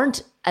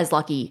aren't as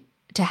lucky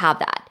to have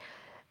that.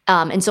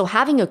 And so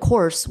having a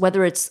course,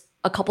 whether it's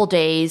a couple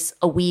days,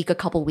 a week, a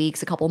couple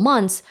weeks, a couple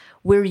months,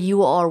 where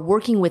you are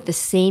working with the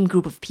same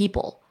group of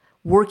people,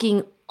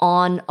 working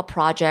on a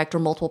project or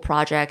multiple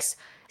projects,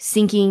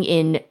 syncing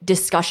in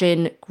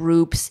discussion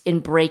groups,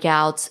 in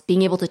breakouts,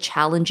 being able to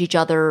challenge each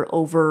other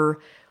over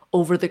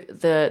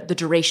the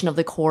duration of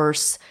the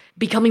course,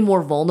 becoming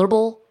more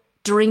vulnerable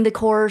during the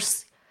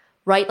course,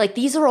 right? Like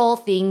these are all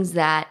things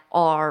that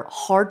are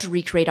hard to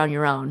recreate on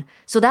your own.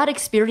 So that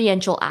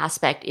experiential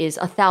aspect is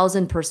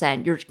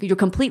 1,000%. You're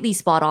completely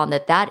spot on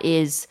that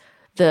is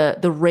the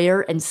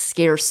rare and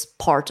scarce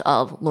part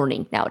of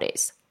learning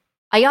nowadays.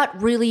 I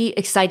got really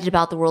excited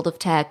about the world of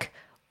tech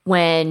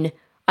when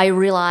I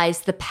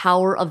realized the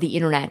power of the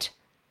internet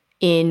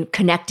in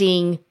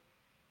connecting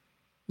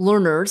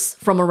learners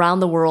from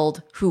around the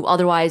world who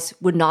otherwise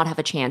would not have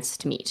a chance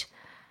to meet.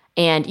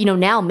 And,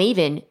 now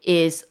Maven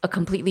is a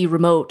completely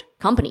remote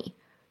company.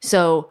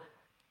 So,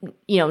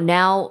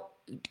 now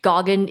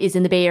Gagan is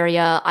in the Bay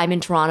Area. I'm in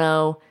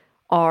Toronto.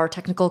 Our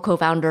technical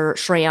co-founder,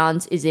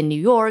 Shreyans, is in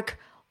New York.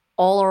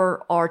 All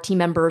our team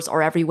members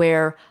are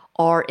everywhere.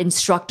 Our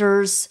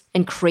instructors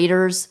and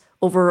creators,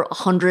 over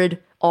 100,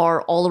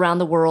 are all around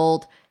the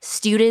world.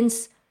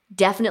 Students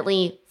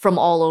definitely from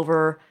all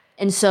over.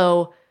 And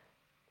so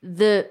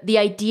the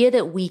idea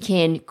that we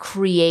can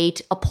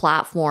create a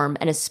platform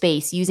and a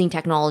space using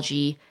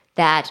technology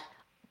that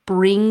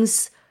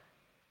brings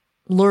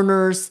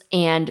learners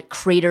and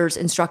creators,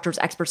 instructors,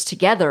 experts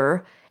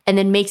together, and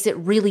then makes it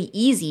really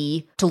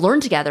easy to learn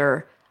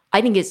together,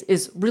 I think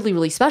is really,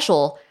 really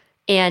special.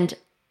 And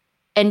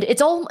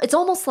it's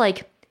almost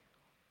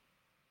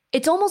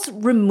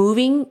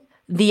removing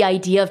the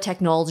idea of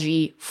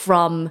technology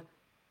from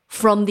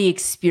the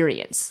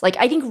experience. Like,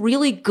 I think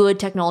really good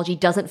technology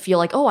doesn't feel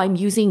like, oh, I'm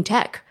using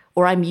tech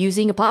or I'm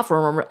using a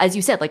platform, or as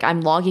you said, like I'm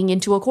logging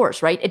into a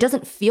course, right? It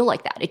doesn't feel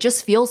like that. It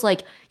just feels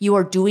like you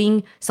are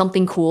doing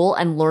something cool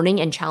and learning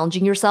and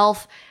challenging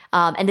yourself,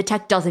 and the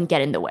tech doesn't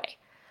get in the way.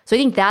 So I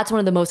think that's one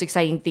of the most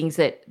exciting things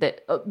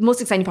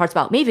most exciting parts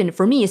about Maven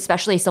for me,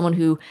 especially as someone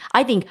who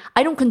I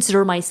don't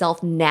consider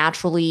myself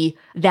naturally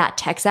that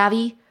tech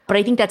savvy. But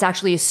I think that's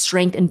actually a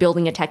strength in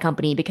building a tech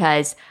company,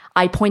 because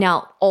I point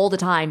out all the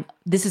time,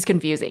 this is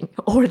confusing,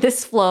 or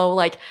this flow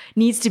like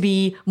needs to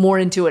be more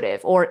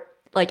intuitive, or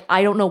like,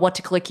 I don't know what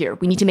to click here.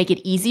 We need to make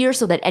it easier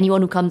so that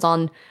anyone who comes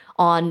on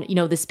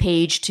this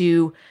page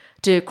to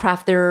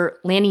craft their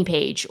landing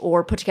page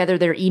or put together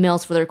their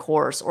emails for their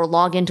course or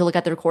log in to look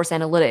at their course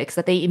analytics,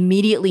 that they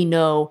immediately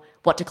know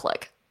what to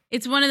click.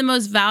 It's one of the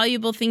most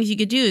valuable things you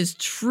could do is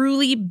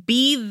truly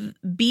be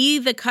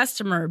the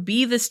customer,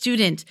 be the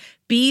student,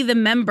 be the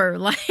member.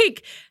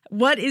 Like,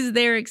 what is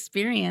their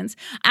experience?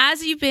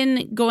 As you've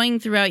been going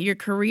throughout your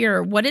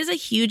career, what is a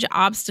huge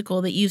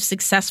obstacle that you've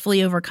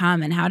successfully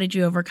overcome, and how did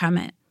you overcome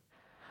it?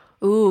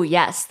 Ooh,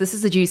 yes, this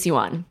is a juicy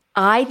one.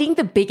 I think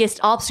the biggest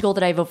obstacle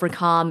that I've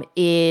overcome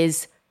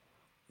is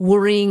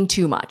worrying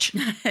too much.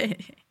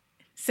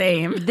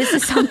 Same. This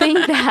is something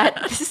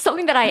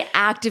that I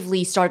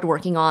actively started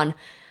working on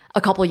a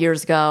couple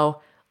years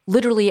ago,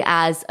 literally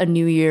as a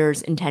New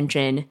Year's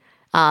intention.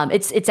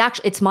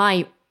 It's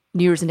my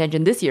New Year's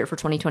intention this year for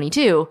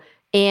 2022.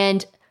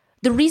 And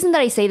the reason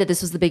that I say that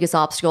this was the biggest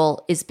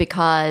obstacle is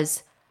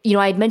because,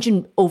 I had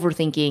mentioned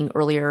overthinking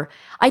earlier.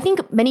 I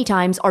think many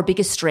times our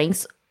biggest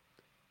strengths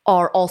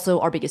are also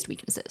our biggest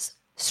weaknesses.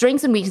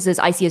 Strengths and weaknesses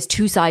I see as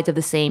two sides of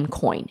the same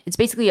coin. It's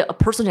basically a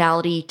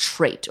personality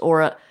trait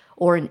or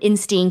an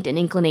instinct, an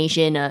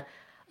inclination,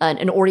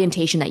 an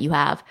orientation that you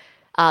have.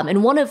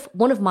 And one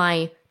of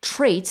my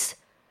traits,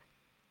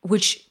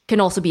 which can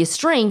also be a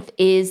strength,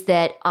 is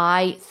that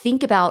I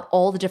think about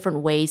all the different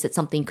ways that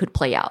something could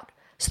play out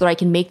so that I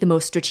can make the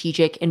most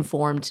strategic,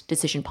 informed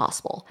decision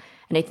possible.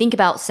 And I think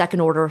about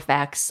second order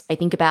effects. I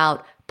think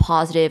about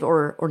positive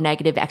or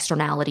negative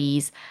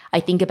externalities. I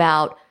think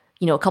about,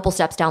 a couple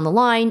steps down the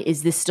line,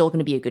 is this still going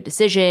to be a good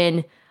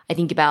decision? I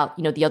think about,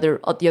 the other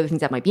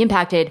things that might be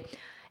impacted.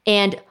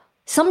 And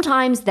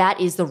sometimes that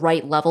is the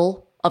right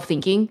level of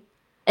thinking,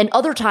 and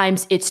other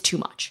times it's too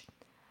much.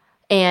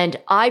 And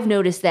I've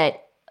noticed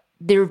that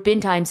there have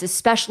been times,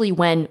 especially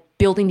when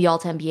building the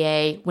Alta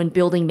MBA, when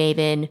building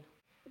Maven,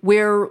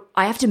 where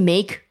I have to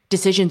make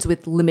decisions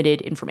with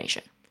limited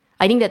information.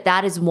 I think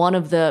that is one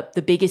of the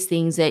biggest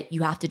things that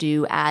you have to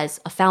do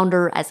as a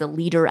founder, as a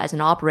leader, as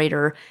an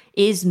operator,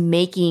 is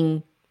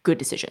making good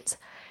decisions,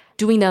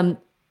 doing them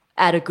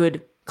at a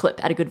good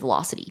clip, at a good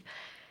velocity.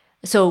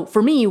 So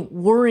for me,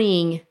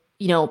 worrying,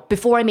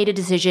 before I made a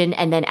decision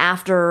and then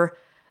after,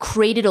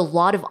 created a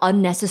lot of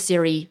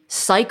unnecessary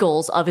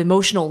cycles of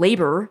emotional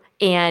labor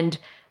and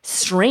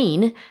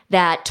strain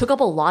that took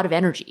up a lot of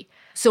energy.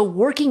 So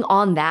working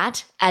on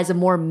that as a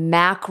more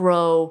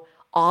macro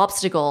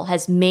obstacle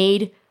has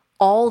made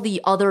all the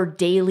other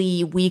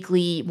daily,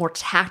 weekly, more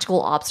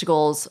tactical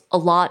obstacles a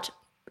lot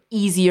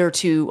easier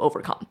to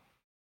overcome.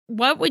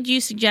 What would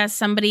you suggest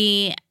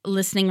somebody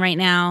listening right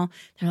now?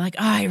 They're like,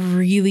 oh, I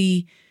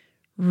really,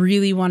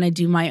 really want to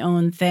do my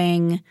own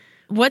thing.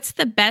 What's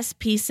the best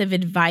piece of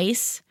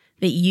advice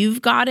that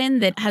you've gotten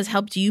that has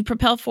helped you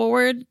propel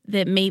forward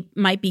that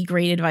might be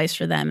great advice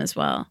for them as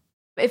well?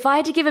 If I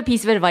had to give a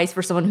piece of advice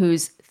for someone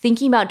who's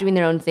thinking about doing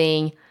their own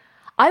thing,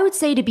 I would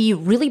say to be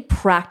really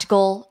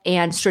practical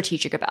and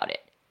strategic about it.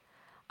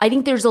 I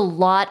think there's a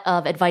lot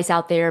of advice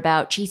out there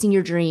about chasing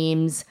your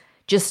dreams,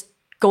 just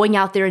going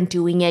out there and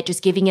doing it,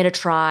 just giving it a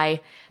try.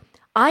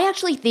 I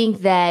actually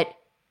think that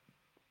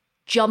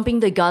jumping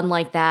the gun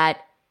like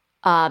that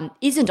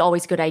isn't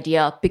always a good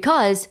idea,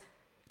 because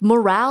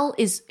morale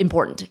is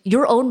important,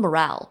 your own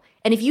morale.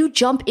 And if you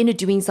jump into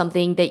doing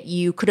something that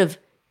you could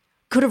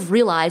have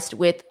realized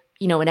with,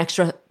 an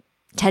extra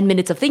 10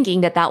 minutes of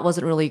thinking that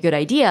wasn't really a good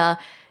idea,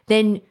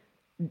 then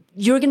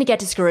you're going to get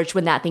discouraged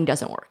when that thing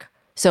doesn't work.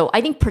 So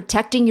I think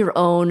protecting your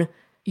own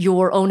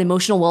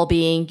emotional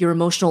well-being, your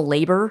emotional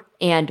labor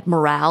and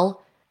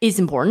morale is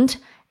important,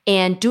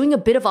 and doing a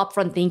bit of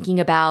upfront thinking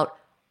about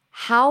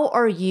how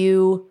are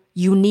you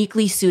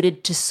uniquely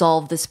suited to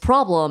solve this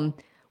problem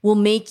will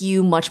make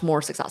you much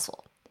more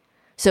successful.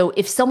 So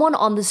if someone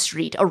on the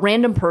street, a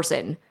random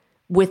person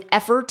with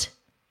effort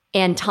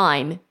and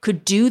time,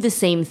 could do the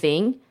same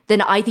thing,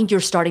 then I think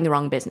you're starting the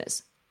wrong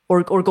business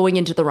or going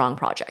into the wrong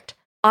project.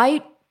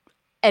 I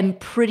am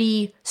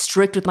pretty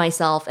strict with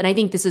myself, and I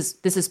think this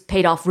has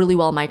paid off really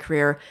well in my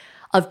career,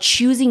 of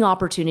choosing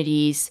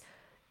opportunities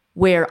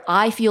where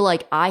I feel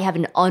like I have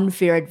an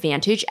unfair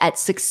advantage at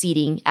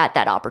succeeding at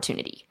that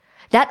opportunity.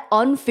 That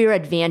unfair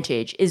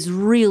advantage is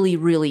really,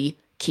 really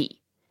key.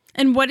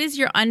 And what is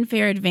your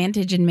unfair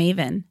advantage in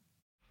Maven?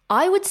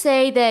 I would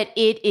say that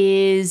it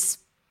is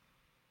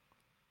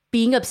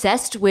being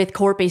obsessed with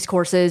cohort-based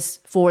courses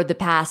for the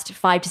past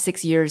 5 to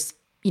 6 years,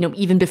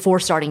 even before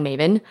starting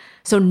Maven.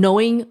 So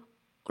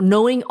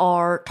knowing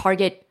our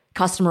target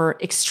customer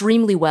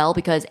extremely well,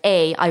 because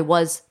A, I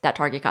was that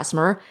target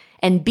customer,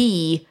 and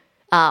B,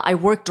 I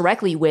work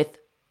directly with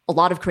a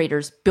lot of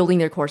creators building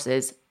their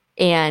courses,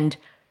 and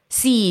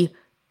C,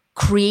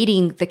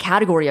 creating the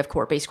category of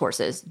cohort-based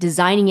courses,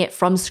 designing it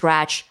from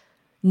scratch,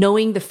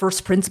 knowing the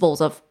first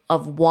principles of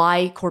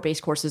why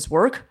cohort-based courses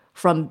work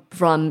from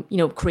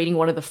creating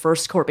one of the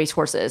first cohort-based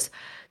courses.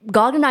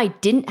 Gagan and I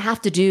didn't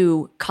have to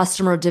do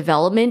customer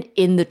development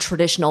in the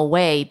traditional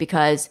way,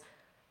 because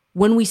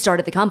when we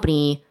started the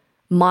company,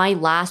 my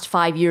last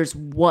 5 years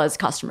was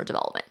customer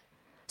development.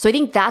 So I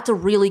think that's a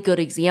really good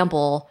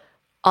example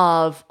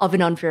of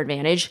an unfair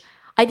advantage.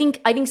 I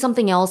think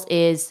something else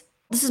is,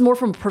 this is more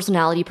from a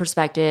personality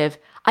perspective.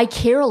 I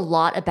care a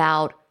lot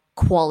about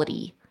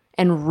quality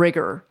and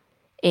rigor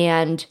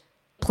and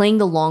playing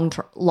the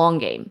long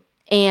game.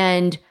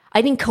 And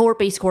I think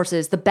cohort-based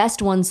courses, the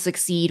best ones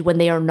succeed when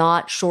they are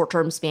not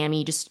short-term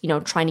spammy, just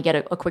trying to get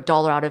a quick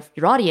dollar out of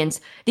your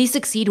audience. They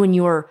succeed when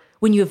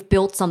you have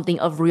built something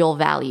of real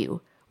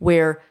value,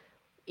 where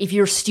if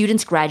your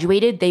students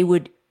graduated, they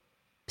would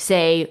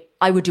say,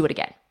 I would do it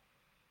again.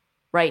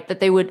 Right? That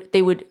they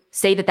would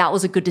say that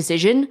was a good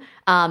decision,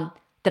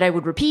 that I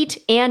would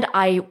repeat, and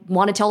I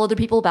want to tell other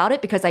people about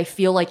it because I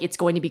feel like it's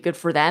going to be good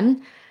for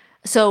them.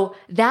 So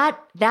that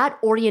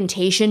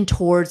orientation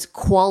towards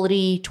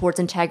quality, towards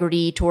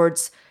integrity,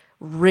 towards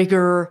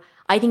rigor,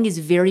 I think is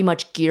very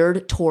much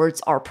geared towards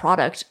our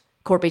product,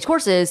 cohort-based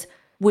courses,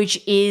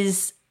 which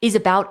is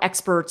about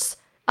experts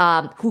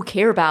who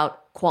care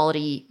about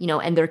quality,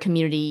 and their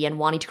community and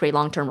wanting to create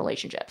long-term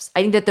relationships.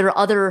 I think that there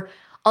are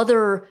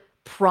other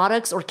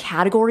products or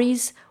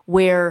categories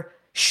where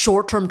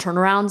short-term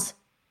turnarounds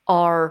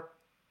are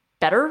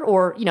better,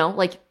 or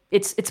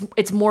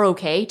it's more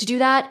okay to do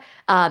that.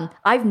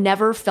 I've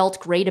never felt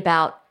great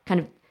about kind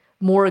of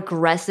more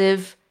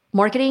aggressive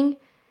marketing,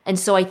 and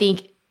so I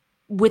think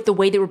with the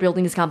way that we're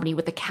building this company,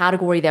 with the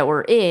category that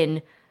we're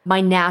in,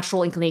 my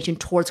natural inclination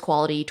towards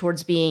quality,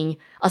 towards being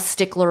a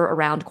stickler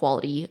around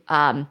quality,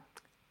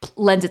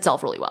 lends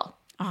itself really well.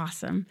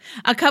 Awesome.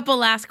 A couple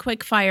last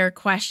quick fire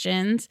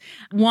questions.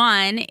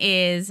 One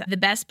is the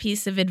best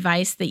piece of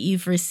advice that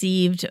you've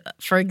received.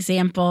 For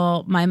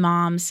example, my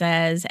mom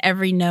says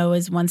every no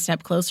is one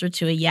step closer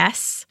to a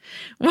yes.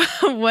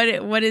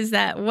 What is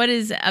that? What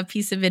is a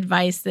piece of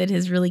advice that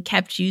has really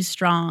kept you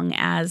strong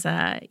as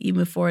you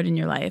move forward in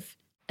your life?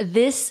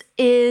 This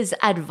is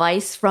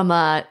advice from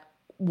a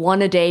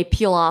one-a-day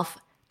peel-off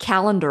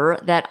calendar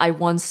that I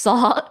once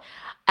saw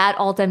at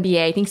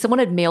AltMBA. I think someone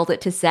had mailed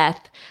it to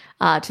Seth,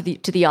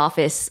 to the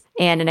office,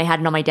 and I had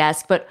it on my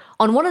desk. But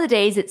on one of the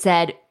days, it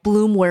said,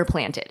 "Bloom where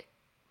planted."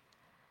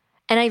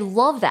 And I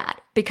love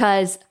that,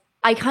 because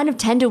I kind of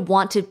tend to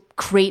want to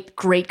create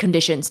great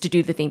conditions to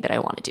do the thing that I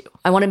want to do.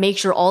 I want to make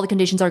sure all the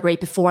conditions are great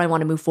before I want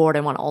to move forward.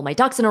 I want all my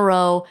ducks in a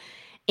row.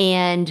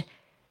 And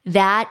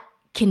that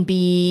can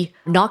be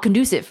not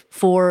conducive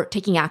for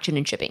taking action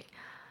and shipping.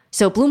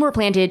 So Bloom where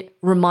planted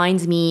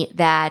reminds me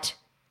that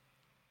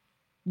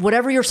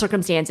whatever your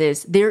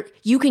circumstances,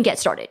 you can get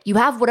started. You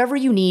have whatever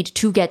you need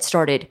to get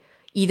started,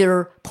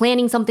 either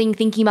planning something,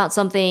 thinking about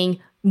something,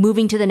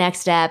 moving to the next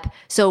step.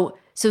 So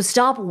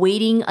stop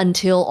waiting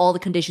until all the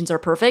conditions are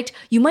perfect.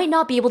 You might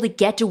not be able to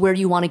get to where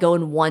you want to go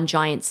in one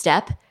giant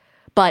step,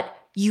 but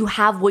you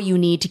have what you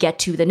need to get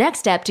to the next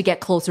step to get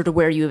closer to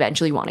where you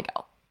eventually want to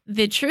go.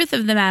 The truth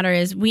of the matter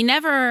is we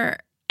never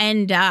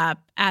end up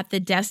at the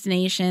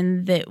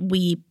destination that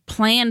we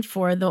planned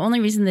for. The only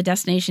reason the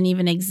destination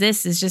even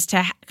exists is just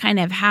to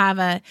kind of have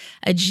a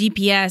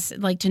GPS,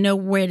 like to know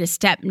where to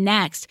step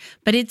next.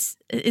 But it's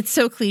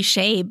so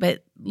cliche,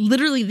 but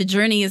literally the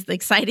journey is the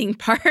exciting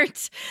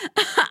part.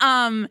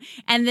 And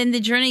then the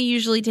journey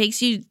usually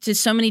takes you to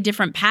so many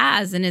different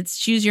paths, and it's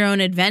choose your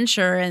own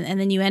adventure. And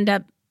then you end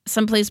up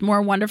someplace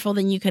more wonderful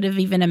than you could have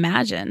even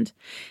imagined.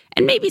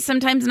 And maybe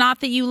sometimes not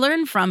that you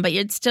learn from, but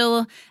it's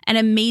still an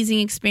amazing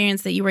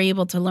experience that you were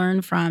able to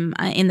learn from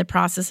in the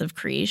process of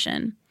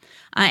creation.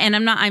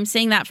 And I'm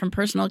saying that from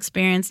personal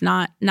experience,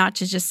 not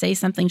to just say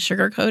something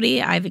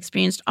sugarcoaty. I've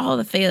experienced all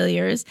the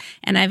failures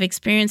and I've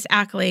experienced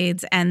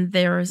accolades, and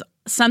there's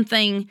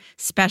something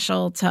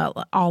special to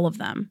all of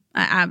them.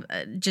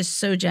 Just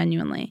so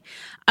genuinely.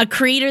 A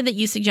creator that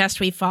you suggest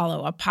we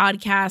follow, a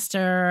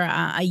podcaster,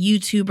 a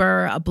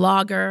YouTuber, a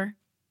blogger?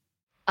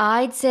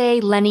 I'd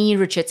say Lenny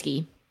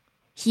Rachitsky.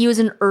 He was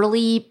an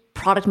early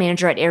product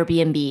manager at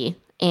Airbnb,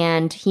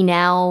 and he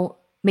now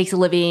makes a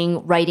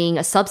living writing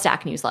a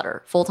Substack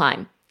newsletter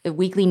full-time, a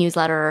weekly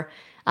newsletter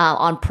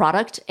on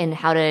product and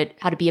how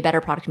to be a better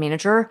product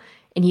manager.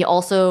 And he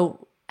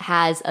also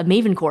has a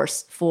Maven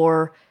course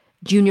for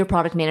junior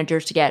product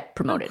managers to get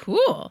promoted. Oh,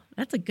 cool.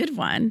 That's a good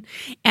one.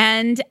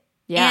 And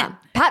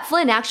Pat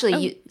Flynn,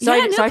 actually,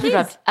 sorry to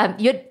interrupt.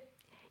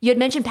 You had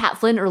mentioned Pat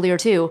Flynn earlier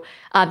too.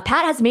 Pat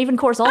has a Maven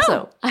course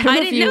also. I don't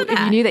know if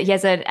you knew that he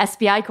has an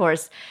SPI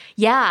course.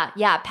 Yeah.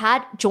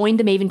 Pat joined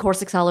the Maven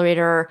Course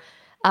Accelerator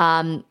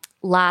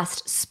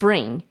last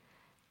spring,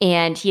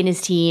 and he and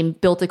his team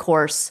built a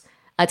course.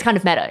 It's kind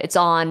of meta. It's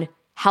on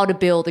how to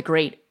build a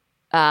great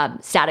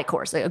static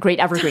course, a great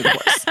evergreen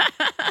course.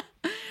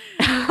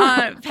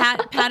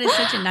 Pat is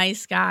such a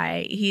nice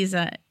guy. He's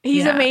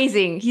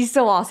amazing. He's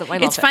so awesome. I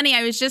love It's funny.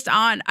 I was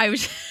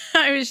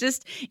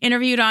just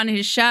interviewed on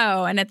his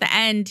show, and at the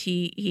end,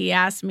 he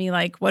asked me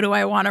like, "What do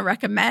I want to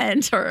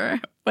recommend?" or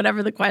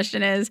whatever the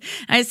question is.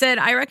 And I said,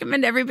 "I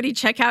recommend everybody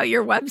check out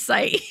your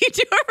website. You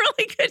do a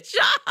really good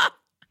job."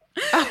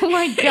 Oh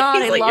my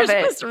God, He's like, I love you're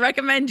it. supposed to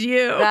recommend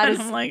you.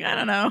 I'm like, I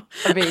don't know.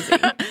 Amazing.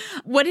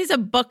 What is a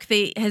book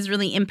that has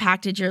really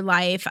impacted your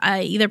life,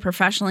 either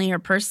professionally or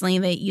personally,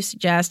 that you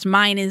suggest?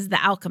 Mine is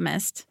The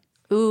Alchemist.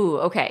 Ooh,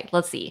 okay.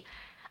 Let's see.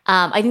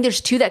 I think there's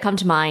two that come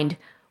to mind.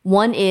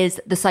 One is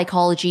The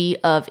Psychology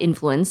of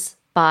Influence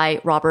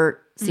by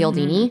Robert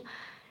Cialdini. Mm-hmm.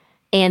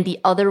 And the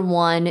other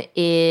one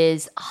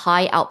is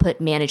High Output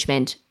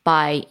Management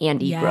by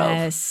Andy Grove.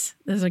 Yes,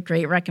 those are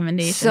great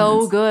recommendations.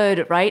 So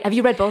good, right? Have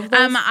you read both of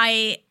those?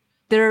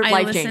 They're life-changing.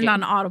 I listened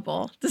on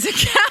Audible. Does it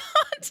count?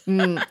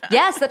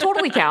 Yes, that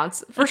totally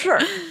counts for sure.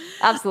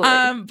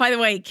 Absolutely. By the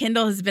way,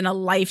 Kindle has been a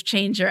life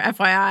changer.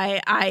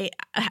 FYI,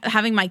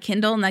 having my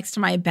Kindle next to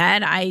my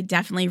bed, I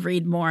definitely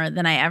read more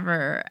than I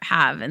ever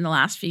have in the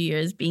last few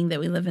years. Being that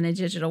we live in a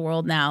digital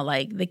world now,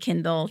 like the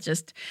Kindle,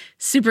 just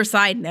super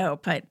side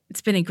note, but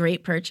it's been a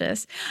great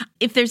purchase.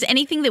 If there's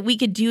anything that we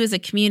could do as a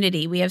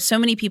community, we have so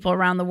many people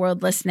around the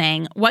world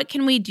listening. What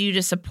can we do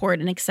to support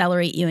and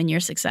accelerate you in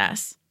your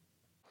success?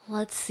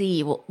 Let's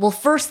see. Well,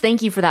 first,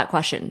 thank you for that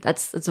question.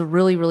 That's a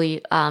really,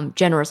 really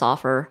generous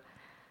offer.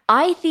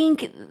 I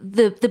think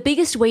the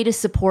biggest way to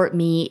support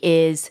me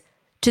is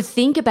to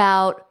think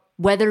about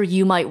whether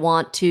you might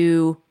want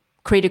to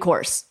create a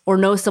course or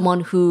know someone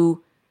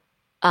who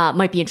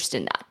might be interested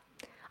in that.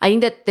 I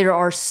think that there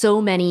are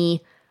so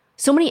many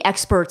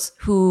experts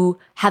who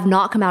have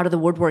not come out of the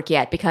woodwork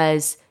yet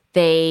because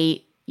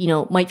they,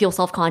 might feel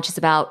self-conscious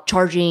about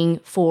charging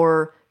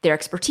for their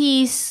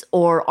expertise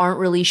or aren't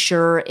really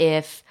sure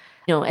if,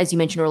 as you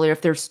mentioned earlier,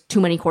 if there's too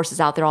many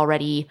courses out there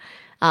already.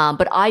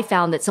 But I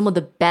found that some of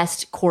the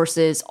best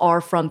courses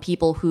are from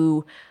people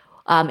who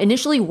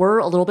initially were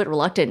a little bit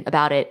reluctant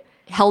about it,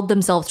 held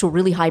themselves to a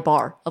really high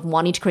bar of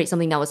wanting to create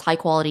something that was high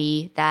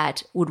quality,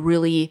 that would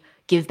really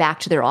give back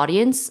to their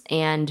audience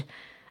and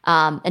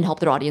help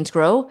their audience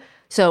grow.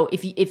 So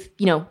if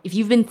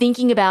you've been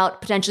thinking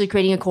about potentially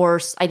creating a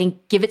course, I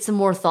think give it some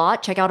more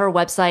thought. Check out our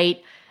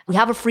website. We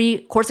have a free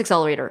course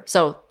accelerator.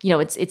 So,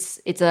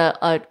 it's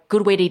a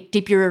good way to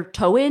dip your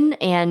toe in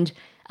and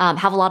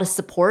have a lot of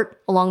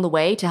support along the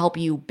way to help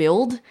you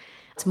build.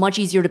 It's much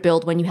easier to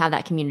build when you have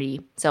that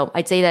community. So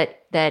I'd say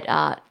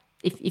that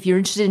if you're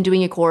interested in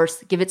doing a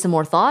course, give it some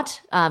more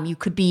thought. You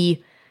could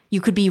be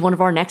one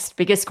of our next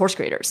biggest course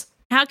creators.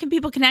 How can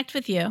people connect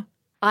with you?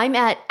 I'm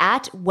at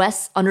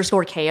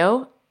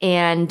Wes_KO,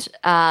 and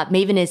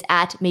Maven is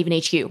at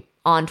MavenHQ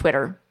on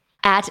Twitter.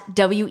 At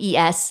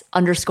WES_KAO,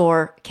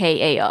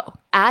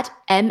 at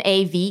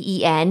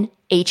MAVENHQ.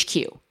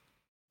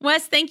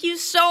 Wes, thank you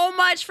so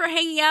much for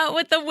hanging out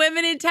with the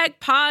Women in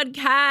Tech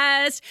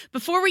podcast.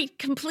 Before we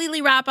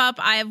completely wrap up,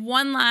 I have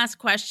one last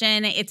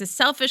question. It's a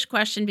selfish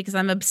question because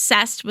I'm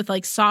obsessed with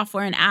like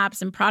software and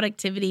apps and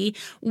productivity.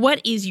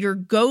 What is your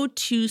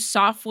go-to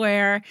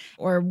software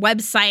or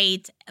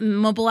website,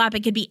 mobile app?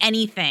 It could be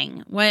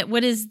anything.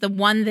 What is the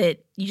one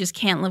that you just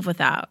can't live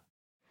without?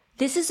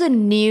 This is a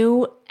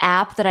new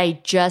app that I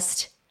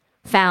just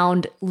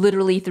found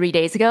literally 3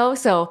 days ago.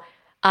 So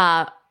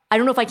I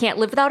don't know if I can't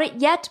live without it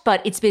yet,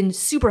 but it's been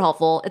super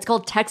helpful. It's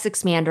called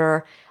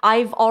TextExpander.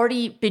 I've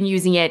already been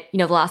using it,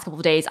 the last couple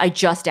of days. I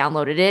just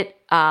downloaded it,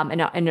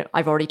 and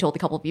I've already told a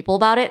couple of people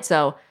about it.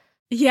 So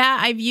yeah,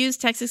 I've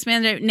used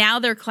TextExpander. Now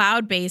they're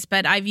cloud-based,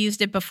 but I've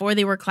used it before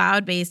they were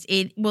cloud-based.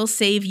 It will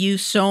save you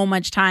so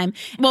much time.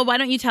 Well, why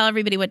don't you tell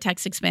everybody what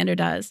TextExpander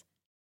does?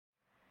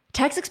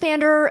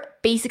 TextExpander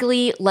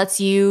basically lets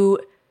you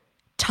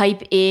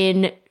type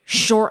in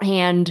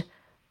shorthand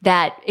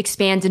that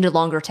expands into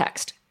longer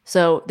text.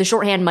 So the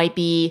shorthand might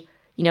be,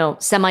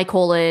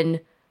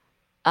 semicolon,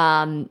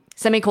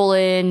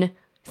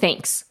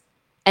 thanks.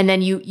 And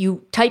then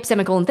you type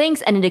semicolon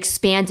thanks and it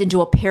expands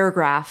into a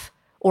paragraph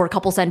or a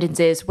couple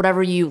sentences,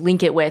 whatever you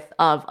link it with,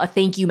 of a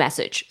thank you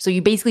message. So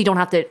you basically don't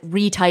have to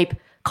retype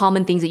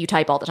common things that you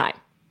type all the time.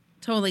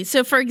 Totally.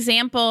 So for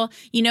example,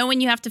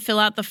 when you have to fill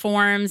out the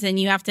forms and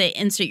you have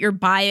to insert your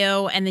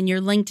bio and then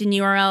your LinkedIn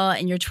URL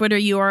and your Twitter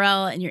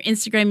URL and your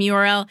Instagram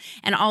URL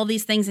and all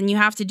these things, and you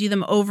have to do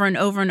them over and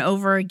over and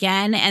over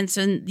again. And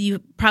so you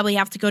probably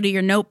have to go to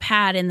your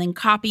notepad and then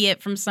copy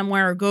it from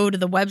somewhere or go to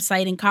the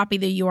website and copy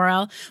the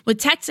URL. With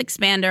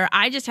TextExpander,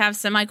 I just have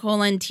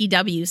 /TW,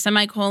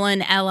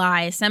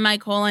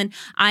 /LI,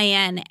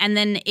 /IN, and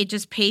then it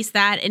just pastes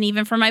that. And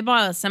even for my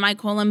bio,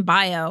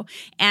 /bio.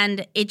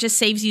 And it just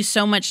saves you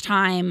so much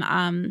time.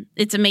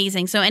 It's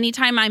amazing. So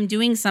anytime I'm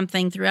doing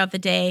something throughout the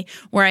day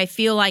where I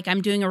feel like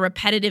I'm doing a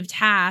repetitive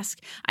task,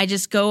 I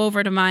just go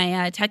over to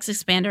my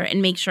TextExpander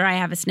and make sure I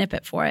have a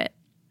snippet for it.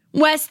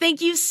 Wes,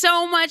 thank you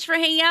so much for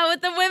hanging out with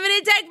the Women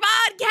in Tech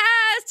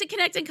podcast. To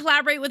connect and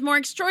collaborate with more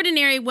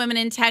extraordinary women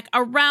in tech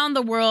around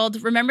the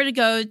world, remember to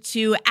go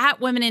to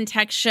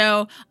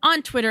 @WomenInTechShow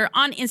on Twitter,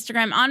 on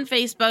Instagram, on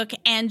Facebook,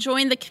 and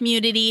join the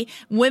community,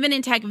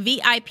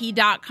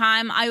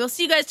 womenintechvip.com. I will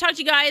see you guys, talk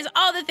to you guys,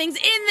 all the things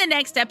in the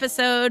next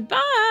episode.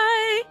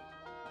 Bye.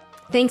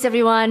 Thanks,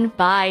 everyone.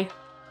 Bye.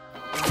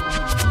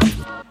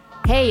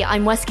 Hey,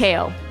 I'm Wes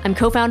Kao. I'm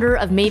co-founder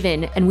of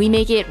Maven, and we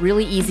make it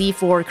really easy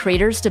for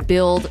creators to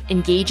build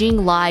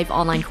engaging live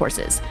online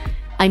courses.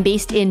 I'm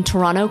based in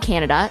Toronto,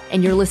 Canada,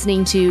 and you're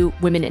listening to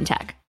Women in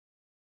Tech.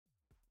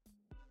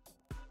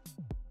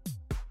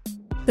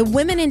 The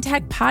Women in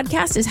Tech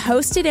podcast is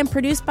hosted and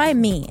produced by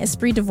me,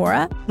 Esprit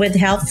Devora, with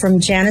help from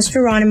Janice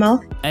Geronimo.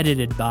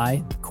 Edited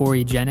by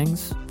Corey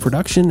Jennings.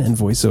 Production and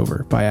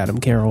voiceover by Adam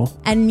Carroll.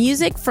 And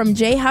music from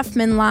Jay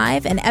Huffman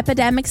Live and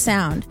Epidemic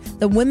Sound.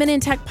 The Women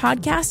in Tech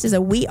podcast is a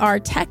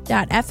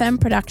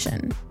wearetech.fm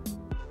production.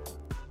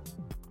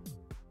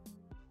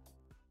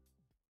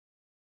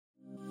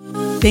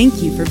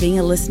 Thank you for being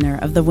a listener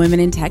of the Women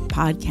in Tech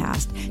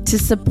podcast. To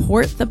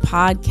support the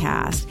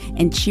podcast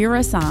and cheer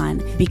us on,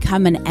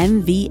 become an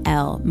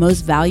MVL,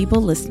 Most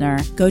Valuable Listener,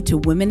 go to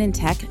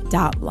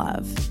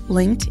womenintech.love,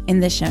 linked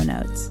in the show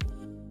notes.